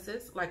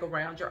crevices, like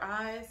around your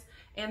eyes,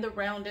 and the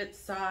rounded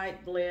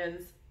side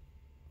blends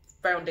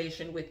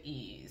foundation with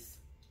ease.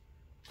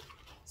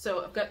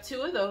 So I've got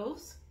 2 of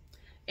those,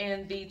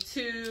 and the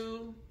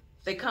 2,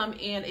 they come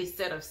in a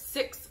set of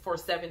 6 for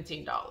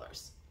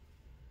 $17.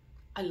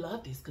 I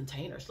love these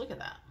containers, look at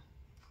that.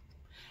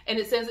 And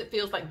it says it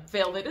feels like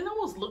velvet. It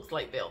almost looks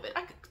like velvet.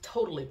 I could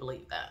totally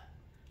believe that.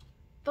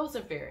 Those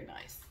are very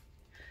nice.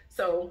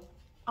 So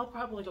I'll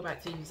probably go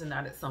back to using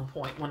that at some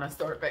point when I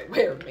start back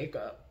wearing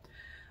makeup.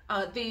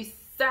 The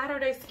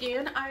Saturday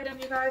Skin item,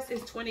 you guys,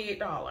 is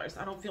 $28.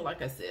 I don't feel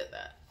like I said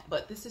that,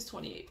 but this is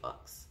 28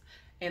 bucks.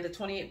 And the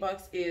 28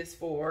 bucks is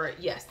for,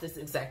 yes, this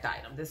exact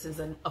item. This is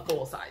a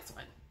full-size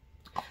one.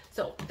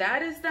 So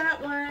that is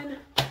that one.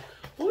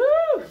 Woo!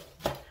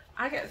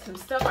 I got some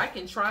stuff I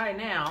can try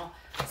now.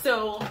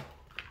 So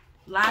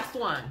last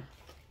one.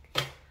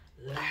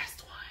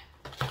 Last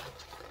one.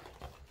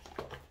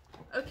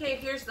 Okay,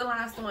 here's the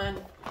last one.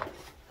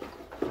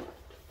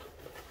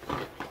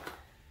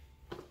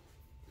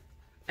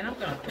 And I'm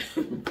gonna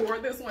pour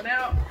this one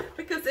out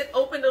because it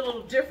opened a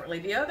little differently.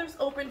 The others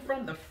opened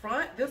from the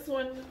front. This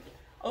one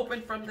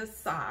opened from the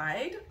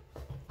side.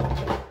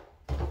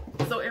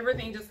 So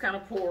everything just kind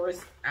of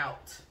pours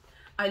out.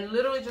 I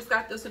literally just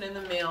got this one in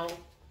the mail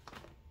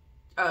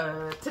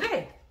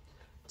today.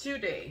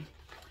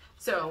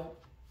 So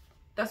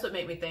that's what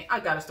made me think I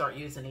gotta start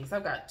using these.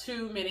 I've got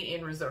too many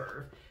in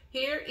reserve.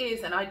 Here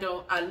is, and I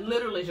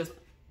literally just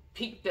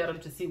peeked at them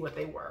to see what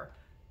they were.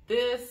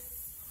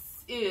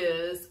 This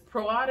is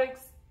probiotic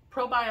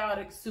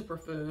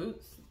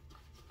superfoods.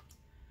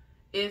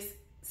 It's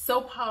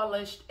so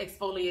polished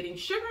exfoliating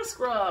sugar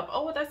scrub.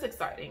 Oh, that's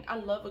exciting. I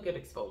love a good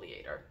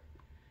exfoliator.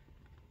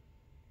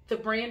 The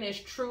brand is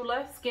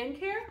Trula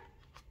Skincare.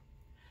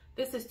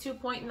 This is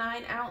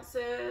 2.9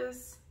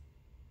 ounces.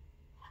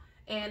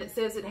 And it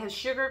says it has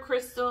sugar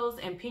crystals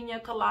and pina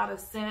colada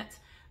scent,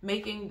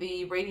 making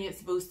the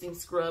radiance boosting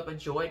scrub a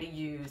joy to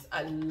use.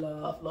 I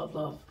love, love,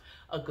 love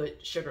a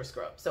good sugar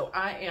scrub. So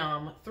I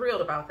am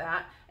thrilled about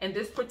that. And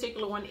this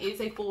particular one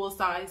is a full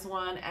size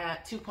one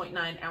at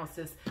 2.9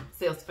 ounces,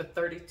 sales for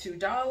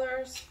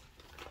 $32.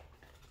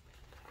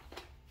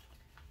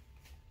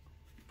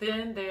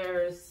 Then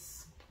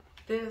there's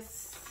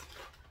this.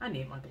 I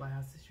need my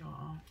glasses,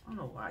 y'all. I don't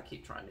know why I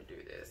keep trying to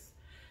do this.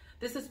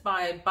 This is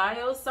by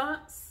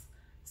Biossance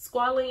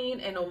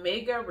Squalene and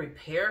Omega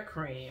Repair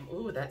Cream.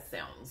 Ooh, that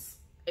sounds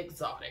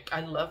exotic.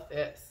 I love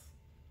this.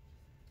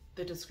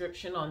 The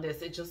description on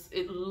this,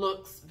 it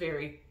looks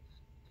very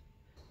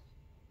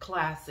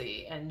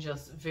classy and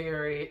just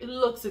very, it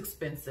looks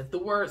expensive. The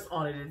words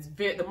on it is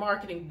the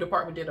marketing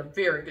department did a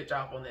very good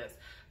job on this.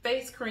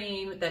 Face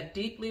cream that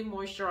deeply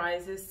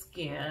moisturizes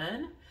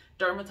skin.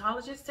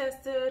 Dermatologist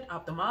tested,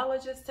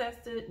 ophthalmologist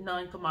tested,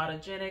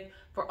 non-comedogenic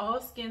for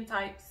all skin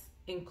types,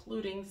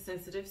 including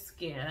sensitive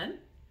skin.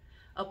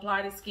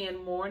 Apply to skin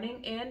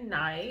morning and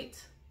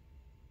night.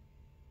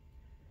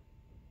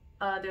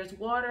 There's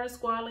water,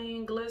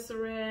 squalene,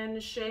 glycerin,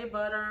 shea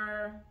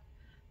butter,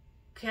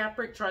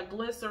 capric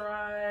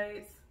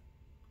triglycerides,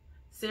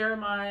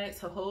 ceramides,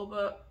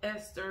 jojoba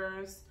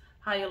esters,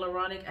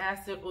 hyaluronic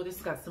acid. Oh, this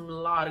has got a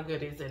lot of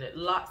goodies in it.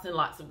 Lots and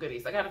lots of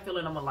goodies. I got a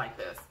feeling I'm gonna like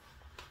this.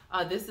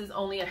 This is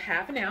only a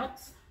half an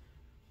ounce.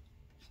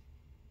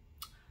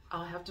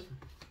 I'll have to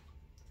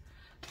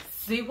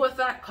see what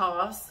that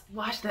costs.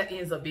 Watch, that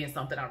ends up being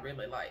something I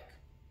really like.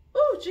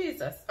 Oh,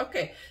 Jesus.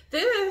 Okay,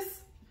 this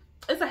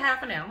is a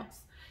half an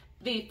ounce.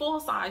 The full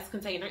size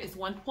container is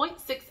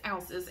 1.6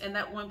 ounces, and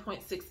that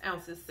 1.6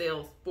 ounces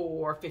sells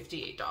for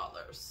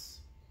 $58.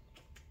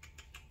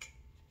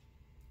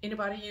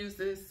 Anybody use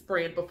this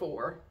brand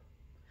before?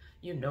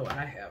 You know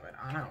I haven't.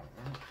 I don't know.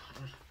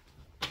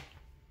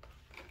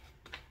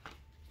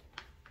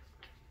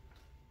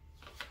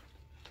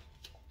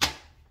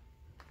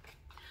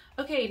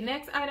 Okay,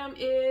 next item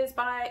is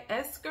by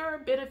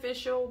Esker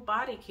Beneficial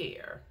Body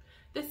Care.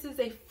 This is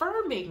a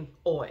firming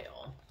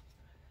oil.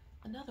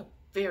 Another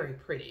very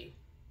pretty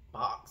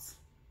box.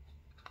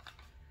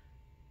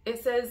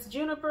 It says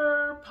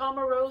juniper,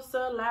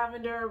 palmarosa,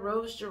 lavender,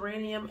 rose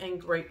geranium,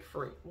 and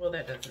grapefruit. Well,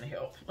 that doesn't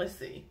help. Let's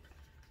see.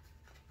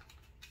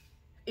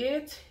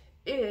 It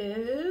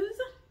is,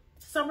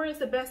 summer is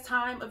the best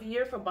time of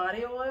year for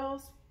body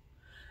oils.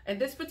 And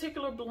this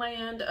particular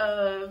blend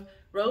of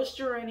rose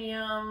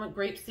geranium,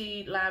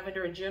 grapeseed,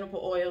 lavender, and juniper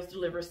oils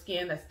delivers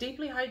skin that's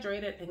deeply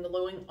hydrated and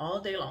glowing all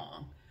day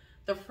long.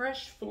 The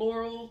fresh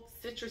floral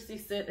citrusy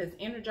scent is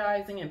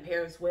energizing and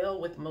pairs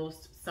well with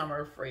most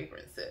summer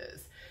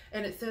fragrances.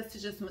 And it says to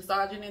just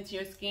massage it into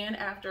your skin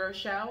after a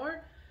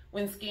shower.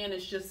 When skin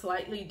is just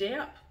slightly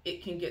damp,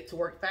 it can get to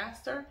work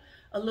faster.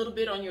 A little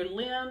bit on your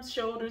limbs,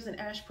 shoulders, and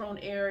ash-prone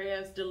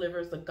areas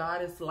delivers a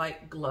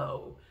goddess-like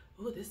glow.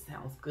 Ooh, this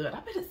sounds good. I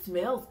bet it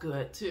smells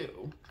good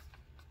too.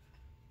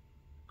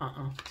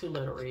 Too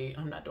little read.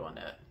 I'm not doing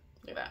that.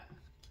 Look at that.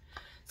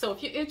 So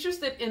if you're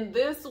interested in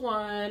this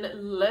one,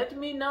 let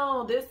me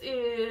know. This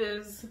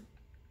is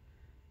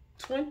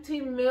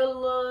 20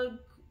 milliliters.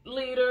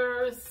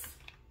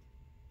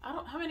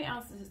 How many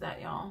ounces is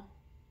that, y'all?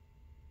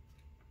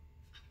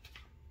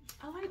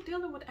 I like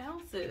dealing with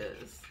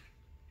ounces.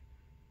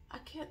 I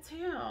can't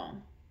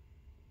tell.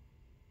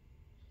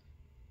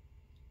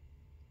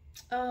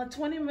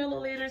 20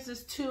 milliliters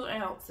is 2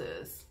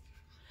 ounces.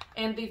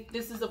 And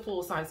this is a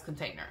full-size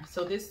container.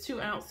 So this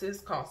 2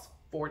 ounces costs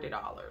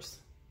 $40.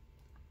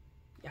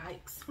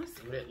 Yikes. Let's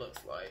see what it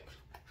looks like.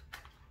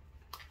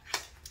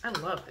 I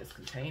love this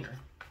container.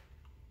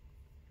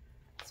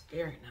 It's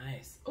very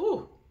nice.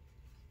 Ooh.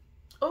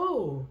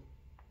 Oh.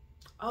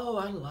 Oh,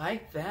 I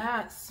like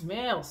that.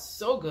 Smells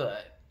so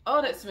good.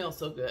 Oh, that smells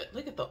so good.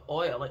 Look at the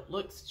oil. It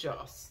looks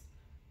just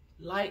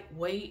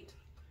lightweight.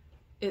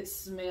 It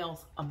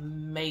smells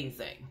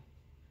amazing.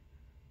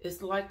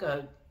 It's like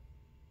a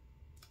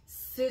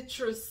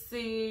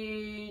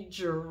citrusy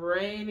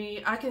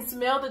geranium. I can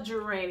smell the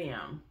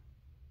geranium.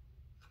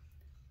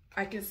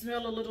 I can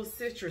smell a little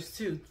citrus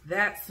too.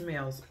 That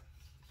smells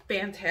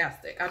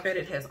fantastic. I bet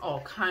it has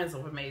all kinds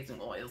of amazing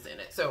oils in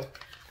it. So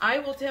I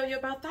will tell you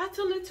about that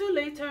a little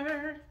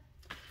later.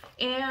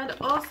 And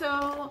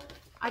also,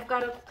 I've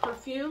got a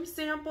perfume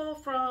sample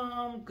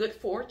from Good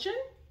Fortune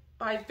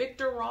by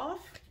Victor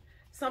Roth.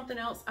 Something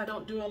else I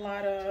don't do a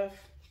lot of.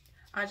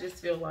 I just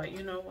feel like,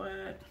 you know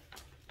what?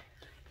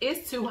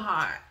 It's too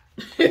hot.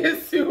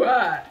 It's too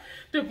hot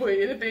to put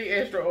anything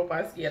extra on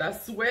my skin. I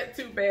sweat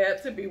too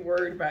bad to be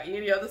worried about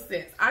any other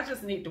scents. I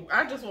just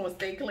want to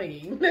stay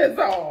clean. That's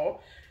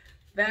all.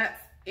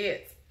 That's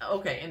it.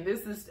 Okay, and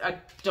this is, I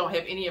don't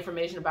have any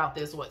information about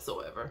this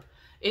whatsoever.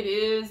 It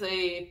is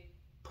a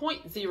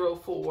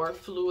 0.04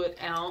 fluid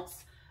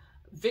ounce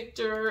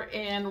Victor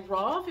and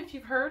Roth, if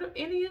you've heard of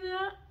any of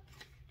that.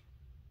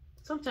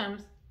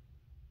 Sometimes,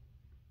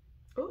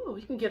 oh,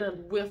 you can get a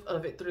whiff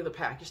of it through the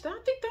package. I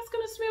think that's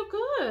gonna smell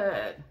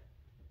good.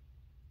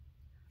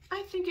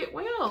 I think it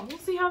will. We'll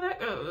see how that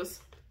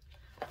goes.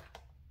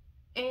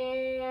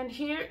 And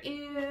here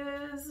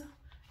is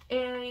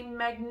a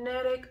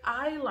magnetic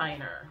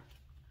eyeliner,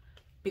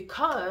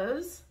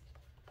 because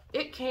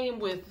it came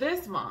with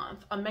this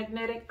month a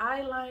magnetic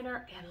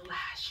eyeliner and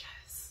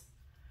lashes.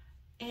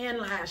 And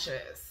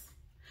lashes.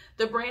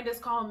 The brand is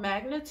called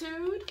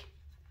Magnitude.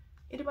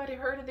 Anybody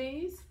heard of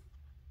these?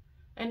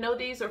 And no,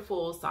 these are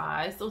full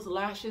size. Those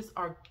lashes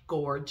are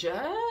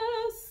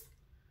gorgeous.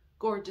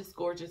 Gorgeous,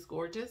 gorgeous,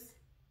 gorgeous.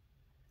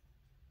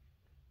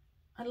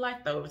 I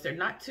like those. They're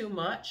not too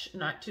much,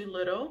 not too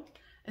little.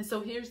 And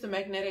so here's the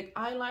magnetic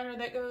eyeliner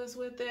that goes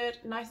with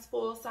it. Nice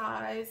full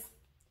size.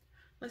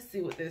 Let's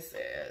see what this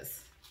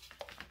says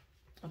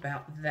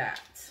about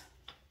that.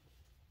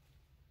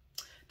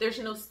 There's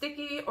no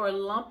sticky or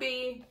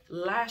lumpy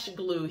lash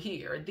glue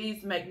here.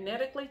 These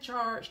magnetically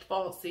charged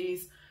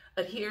falsies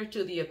adhere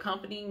to the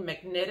accompanying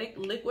magnetic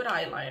liquid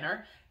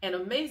eyeliner, and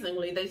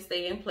amazingly, they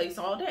stay in place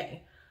all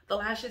day. The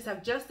lashes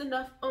have just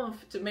enough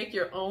oomph to make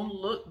your own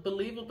look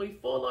believably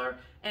fuller,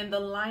 and the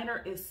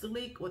liner is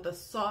sleek with a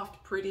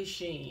soft, pretty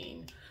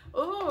sheen.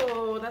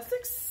 Oh, that's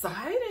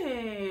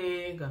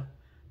exciting.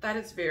 That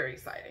is very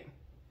exciting.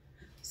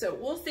 So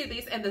we'll see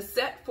these, and the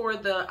set for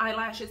the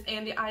eyelashes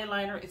and the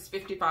eyeliner is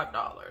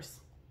 $55.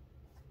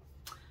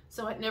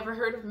 So I'd never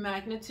heard of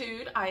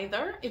Magnitude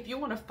either. If you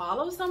want to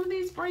follow some of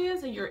these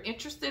brands and you're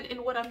interested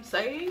in what I'm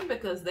saying,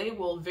 because they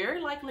will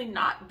very likely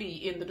not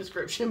be in the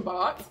description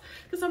box,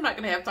 because I'm not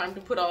going to have time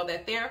to put all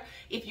that there.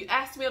 If you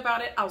ask me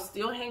about it, I'll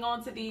still hang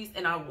on to these,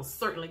 and I will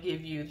certainly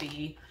give you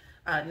the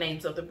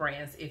names of the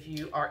brands if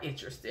you are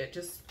interested.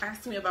 Just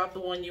ask me about the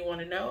one you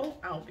want to know.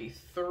 I'll be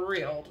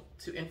thrilled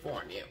to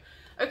inform you.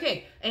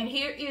 Okay, and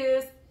here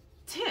is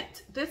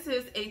Tint. This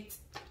is a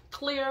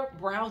clear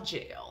brow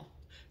gel.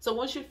 So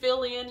once you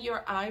fill in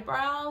your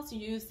eyebrows, you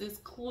use this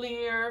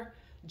clear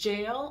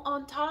gel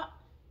on top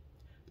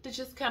to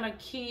just kind of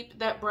keep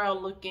that brow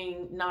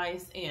looking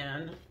nice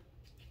and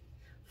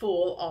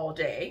full all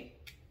day.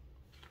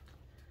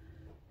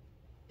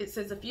 It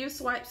says a few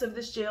swipes of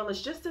this gel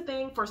is just a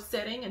thing for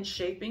setting and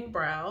shaping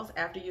brows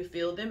after you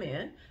fill them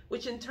in,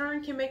 which in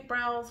turn can make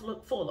brows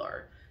look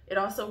fuller. It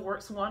also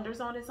works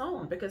wonders on its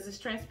own because it's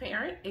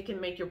transparent. It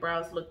can make your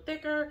brows look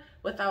thicker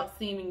without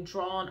seeming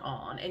drawn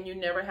on, and you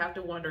never have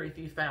to wonder if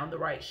you found the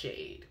right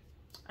shade.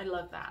 I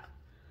love that.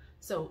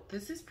 So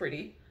this is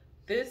pretty.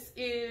 This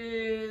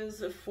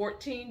is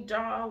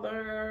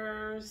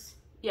 $14.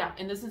 Yeah,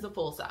 and this is a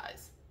full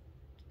size.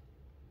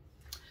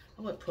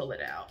 I would pull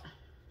it out.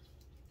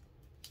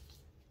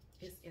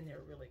 It's in there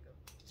really good.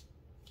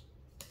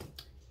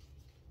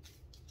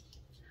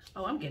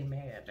 Oh, I'm getting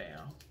mad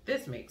now.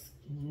 This makes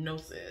no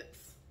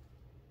sense.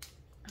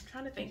 I'm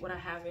trying to think what I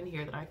have in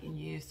here that I can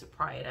use to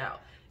pry it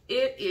out.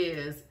 It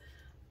is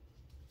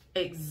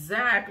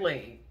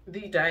exactly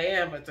the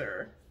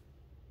diameter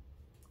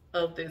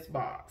of this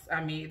box.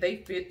 I mean, they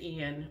fit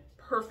in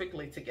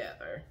perfectly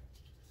together.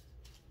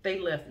 They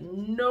left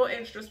no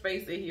extra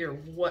space in here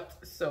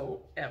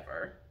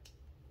whatsoever.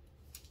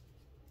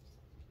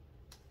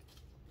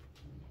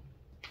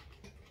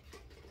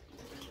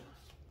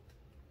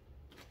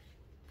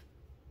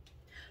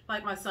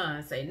 Like my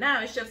son say,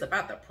 now it's just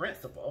about the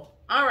principle.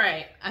 All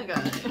right, I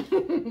got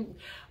it.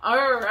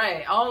 All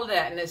right, all of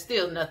that, and there's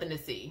still nothing to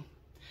see.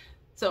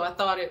 So I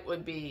thought it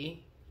would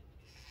be,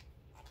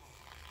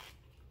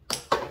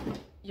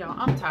 y'all,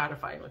 I'm tired of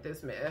fighting with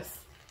this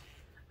mess.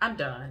 I'm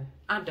done.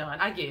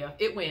 I give.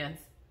 It wins.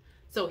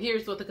 So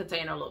here's what the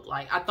container looked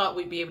like. I thought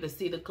we'd be able to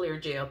see the clear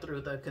gel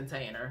through the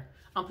container.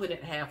 I'm putting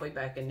it halfway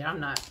back in there. I'm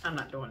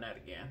not doing that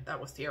again. That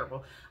was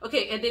terrible.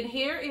 Okay, and then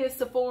here is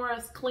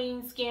Sephora's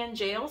Clean Skin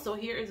Gel. So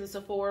here is a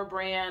Sephora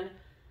brand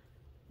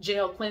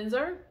gel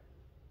cleanser.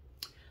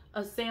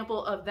 A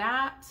sample of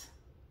that.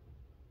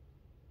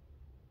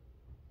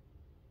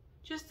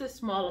 Just a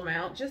small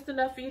amount, just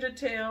enough for you to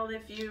tell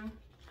if you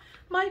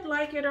might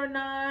like it or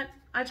not.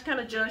 I just kind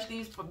of judge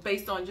these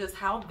based on just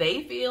how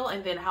they feel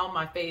and then how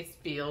my face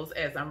feels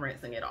as I'm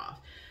rinsing it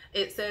off.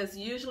 It says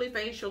usually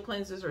facial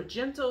cleansers are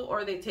gentle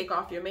or they take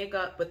off your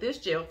makeup, but this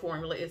gel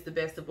formula is the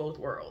best of both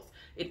worlds.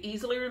 It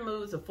easily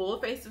removes a full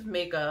face of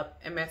makeup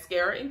and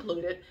mascara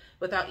included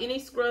without any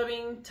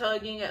scrubbing,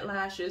 tugging at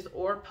lashes,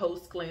 or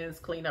post-cleanse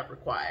cleanup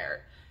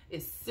required.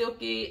 It's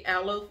silky,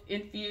 aloe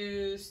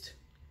infused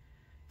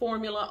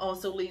formula,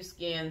 also leaves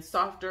skin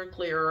softer,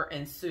 clearer,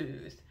 and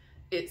soothed.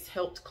 It's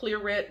helped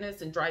clear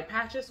redness and dry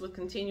patches with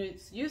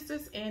continuous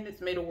uses, and it's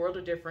made a world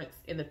of difference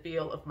in the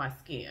feel of my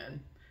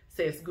skin,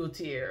 says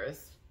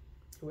Gutierrez,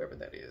 whoever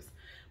that is.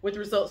 With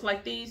results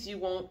like these, you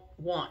won't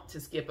want to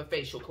skip a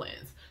facial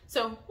cleanse.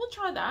 So we'll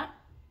try that.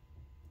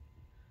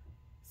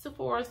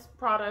 Sephora's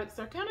products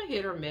are kind of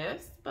hit or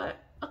miss, but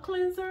a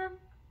cleanser,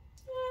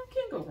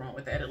 can't go wrong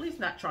with that, at least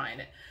not trying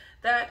it.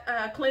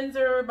 That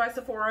cleanser by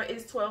Sephora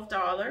is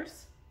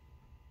 $12.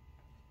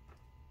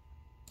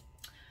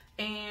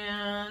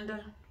 And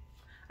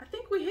I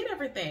think we hit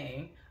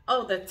everything.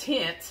 Oh, the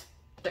tint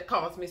that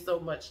caused me so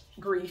much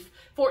grief,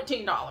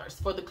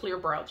 $14 for the clear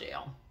brow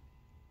gel.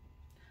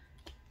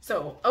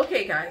 So,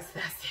 okay guys,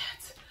 that's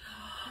it.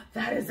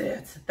 That is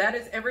it. That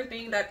is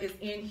everything that is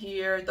in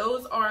here.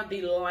 Those are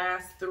the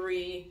last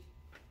 3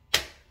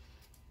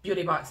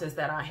 beauty boxes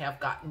that I have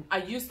gotten. I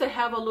used to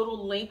have a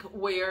little link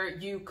where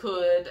you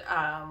could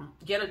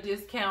get a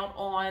discount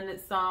on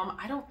some.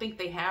 I don't think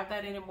they have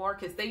that anymore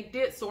because they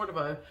did sort of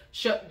a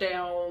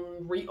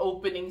shutdown,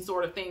 reopening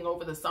sort of thing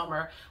over the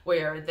summer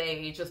where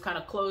they just kind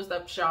of closed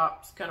up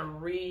shops, kind of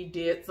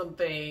redid some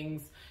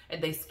things,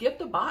 and they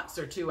skipped a box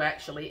or 2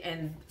 actually,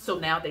 and so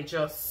now they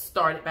just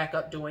started back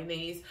up doing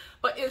these.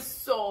 But it's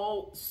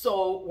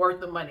so worth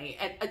the money,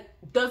 and it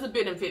doesn't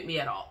benefit me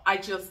at all. I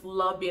just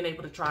love being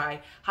able to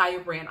try higher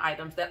brand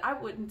items that I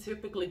wouldn't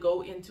typically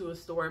go into a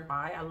store and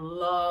buy. I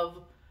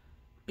love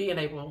being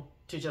able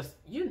to just,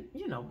 you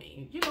know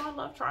me, I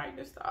love trying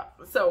new stuff.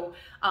 So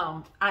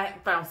I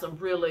found some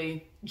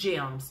really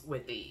gems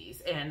with these,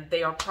 and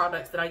they are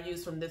products that I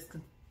use from the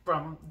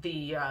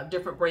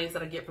different brands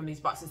that I get from these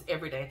boxes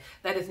every day.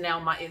 That is now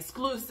my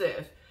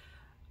exclusive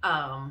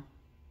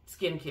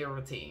skincare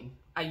routine.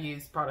 I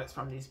use products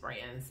from these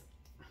brands.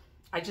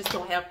 I just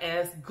don't have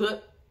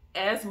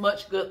as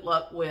much good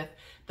luck with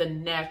the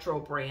natural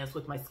brands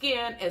with my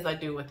skin as I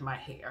do with my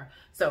hair.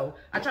 So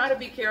I try to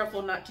be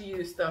careful not to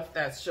use stuff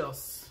that's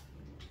just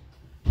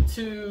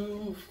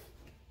too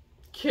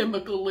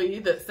chemically,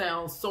 that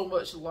sounds so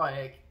much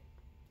like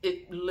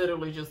it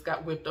literally just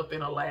got whipped up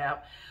in a lab.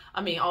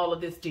 I mean, all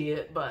of this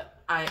did, but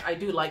I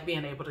do like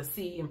being able to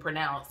see and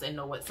pronounce and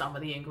know what some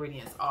of the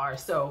ingredients are.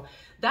 So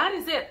that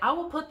is it. I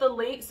will put the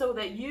link so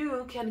that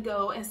you can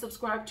go and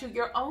subscribe to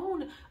your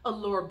own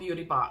Allure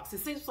beauty box. It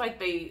seems like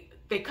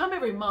they come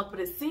every month, but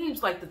it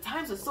seems like the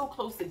times are so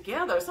close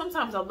together.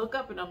 Sometimes I look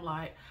up and I'm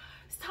like,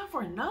 it's time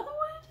for another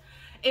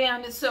one.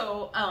 And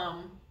so,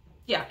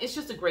 yeah, it's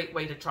just a great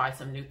way to try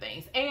some new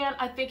things. And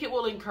I think it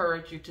will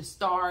encourage you to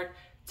start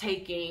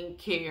taking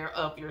care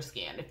of your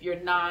skin. If you're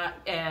not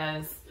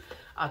as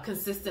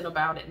consistent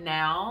about it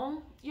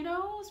now,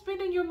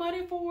 spending your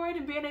money for it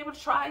and being able to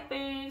try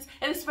things,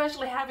 and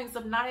especially having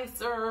some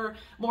nicer,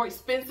 more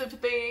expensive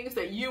things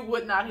that you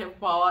would not have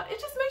bought,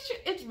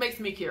 it makes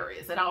me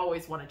curious, and I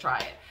always want to try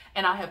it.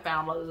 And I have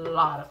found a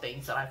lot of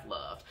things that I've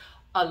loved.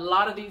 A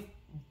lot of these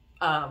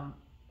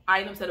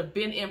items that have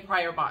been in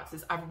prior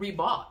boxes I've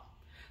rebought,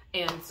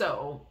 and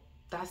so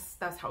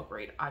that's how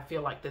great I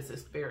feel like this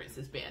experience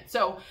has been.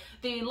 So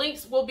the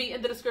links will be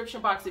in the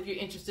description box if you're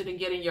interested in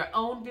getting your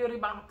own beauty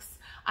box.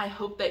 I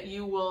hope that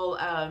you will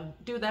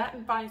do that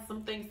and find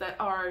some things that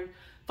are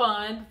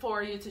fun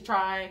for you to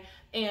try,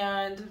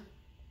 and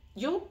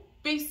you'll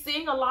be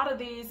seeing a lot of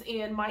these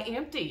in my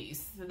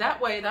empties.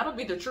 That way, that'll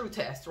be the true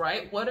test,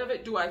 right? What of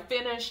it do I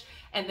finish,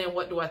 and then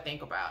what do I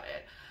think about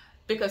it?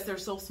 Because they're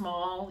so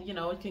small,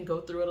 it can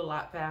go through it a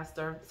lot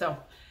faster. So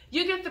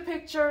you get the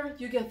picture,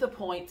 you get the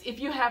point. If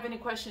you have any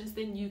questions,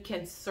 then you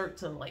can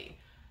certainly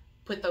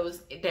put those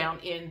down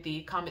in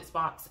the comments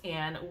box,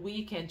 and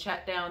we can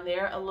chat down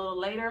there a little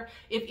later.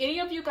 If any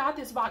of you got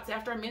this box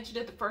after I mentioned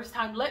it the first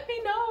time, let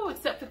me know,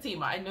 except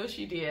Fatima. I know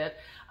she did.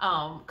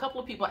 A couple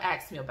of people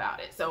asked me about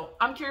it. So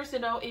I'm curious to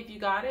know if you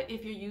got it,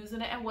 if you're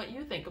using it, and what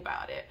you think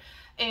about it.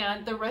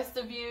 And the rest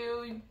of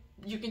you,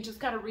 you can just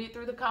kind of read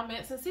through the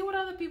comments and see what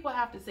other people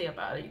have to say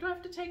about it. You don't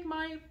have to take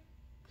my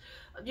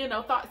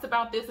thoughts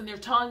about this, and there are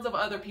tons of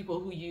other people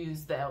who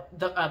use the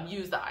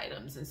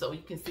items, and so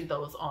you can see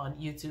those on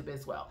YouTube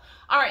as well.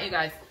 All right, you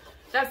guys,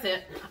 that's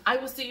it. I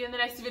will see you in the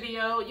next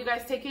video. You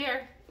guys take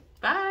care.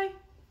 Bye.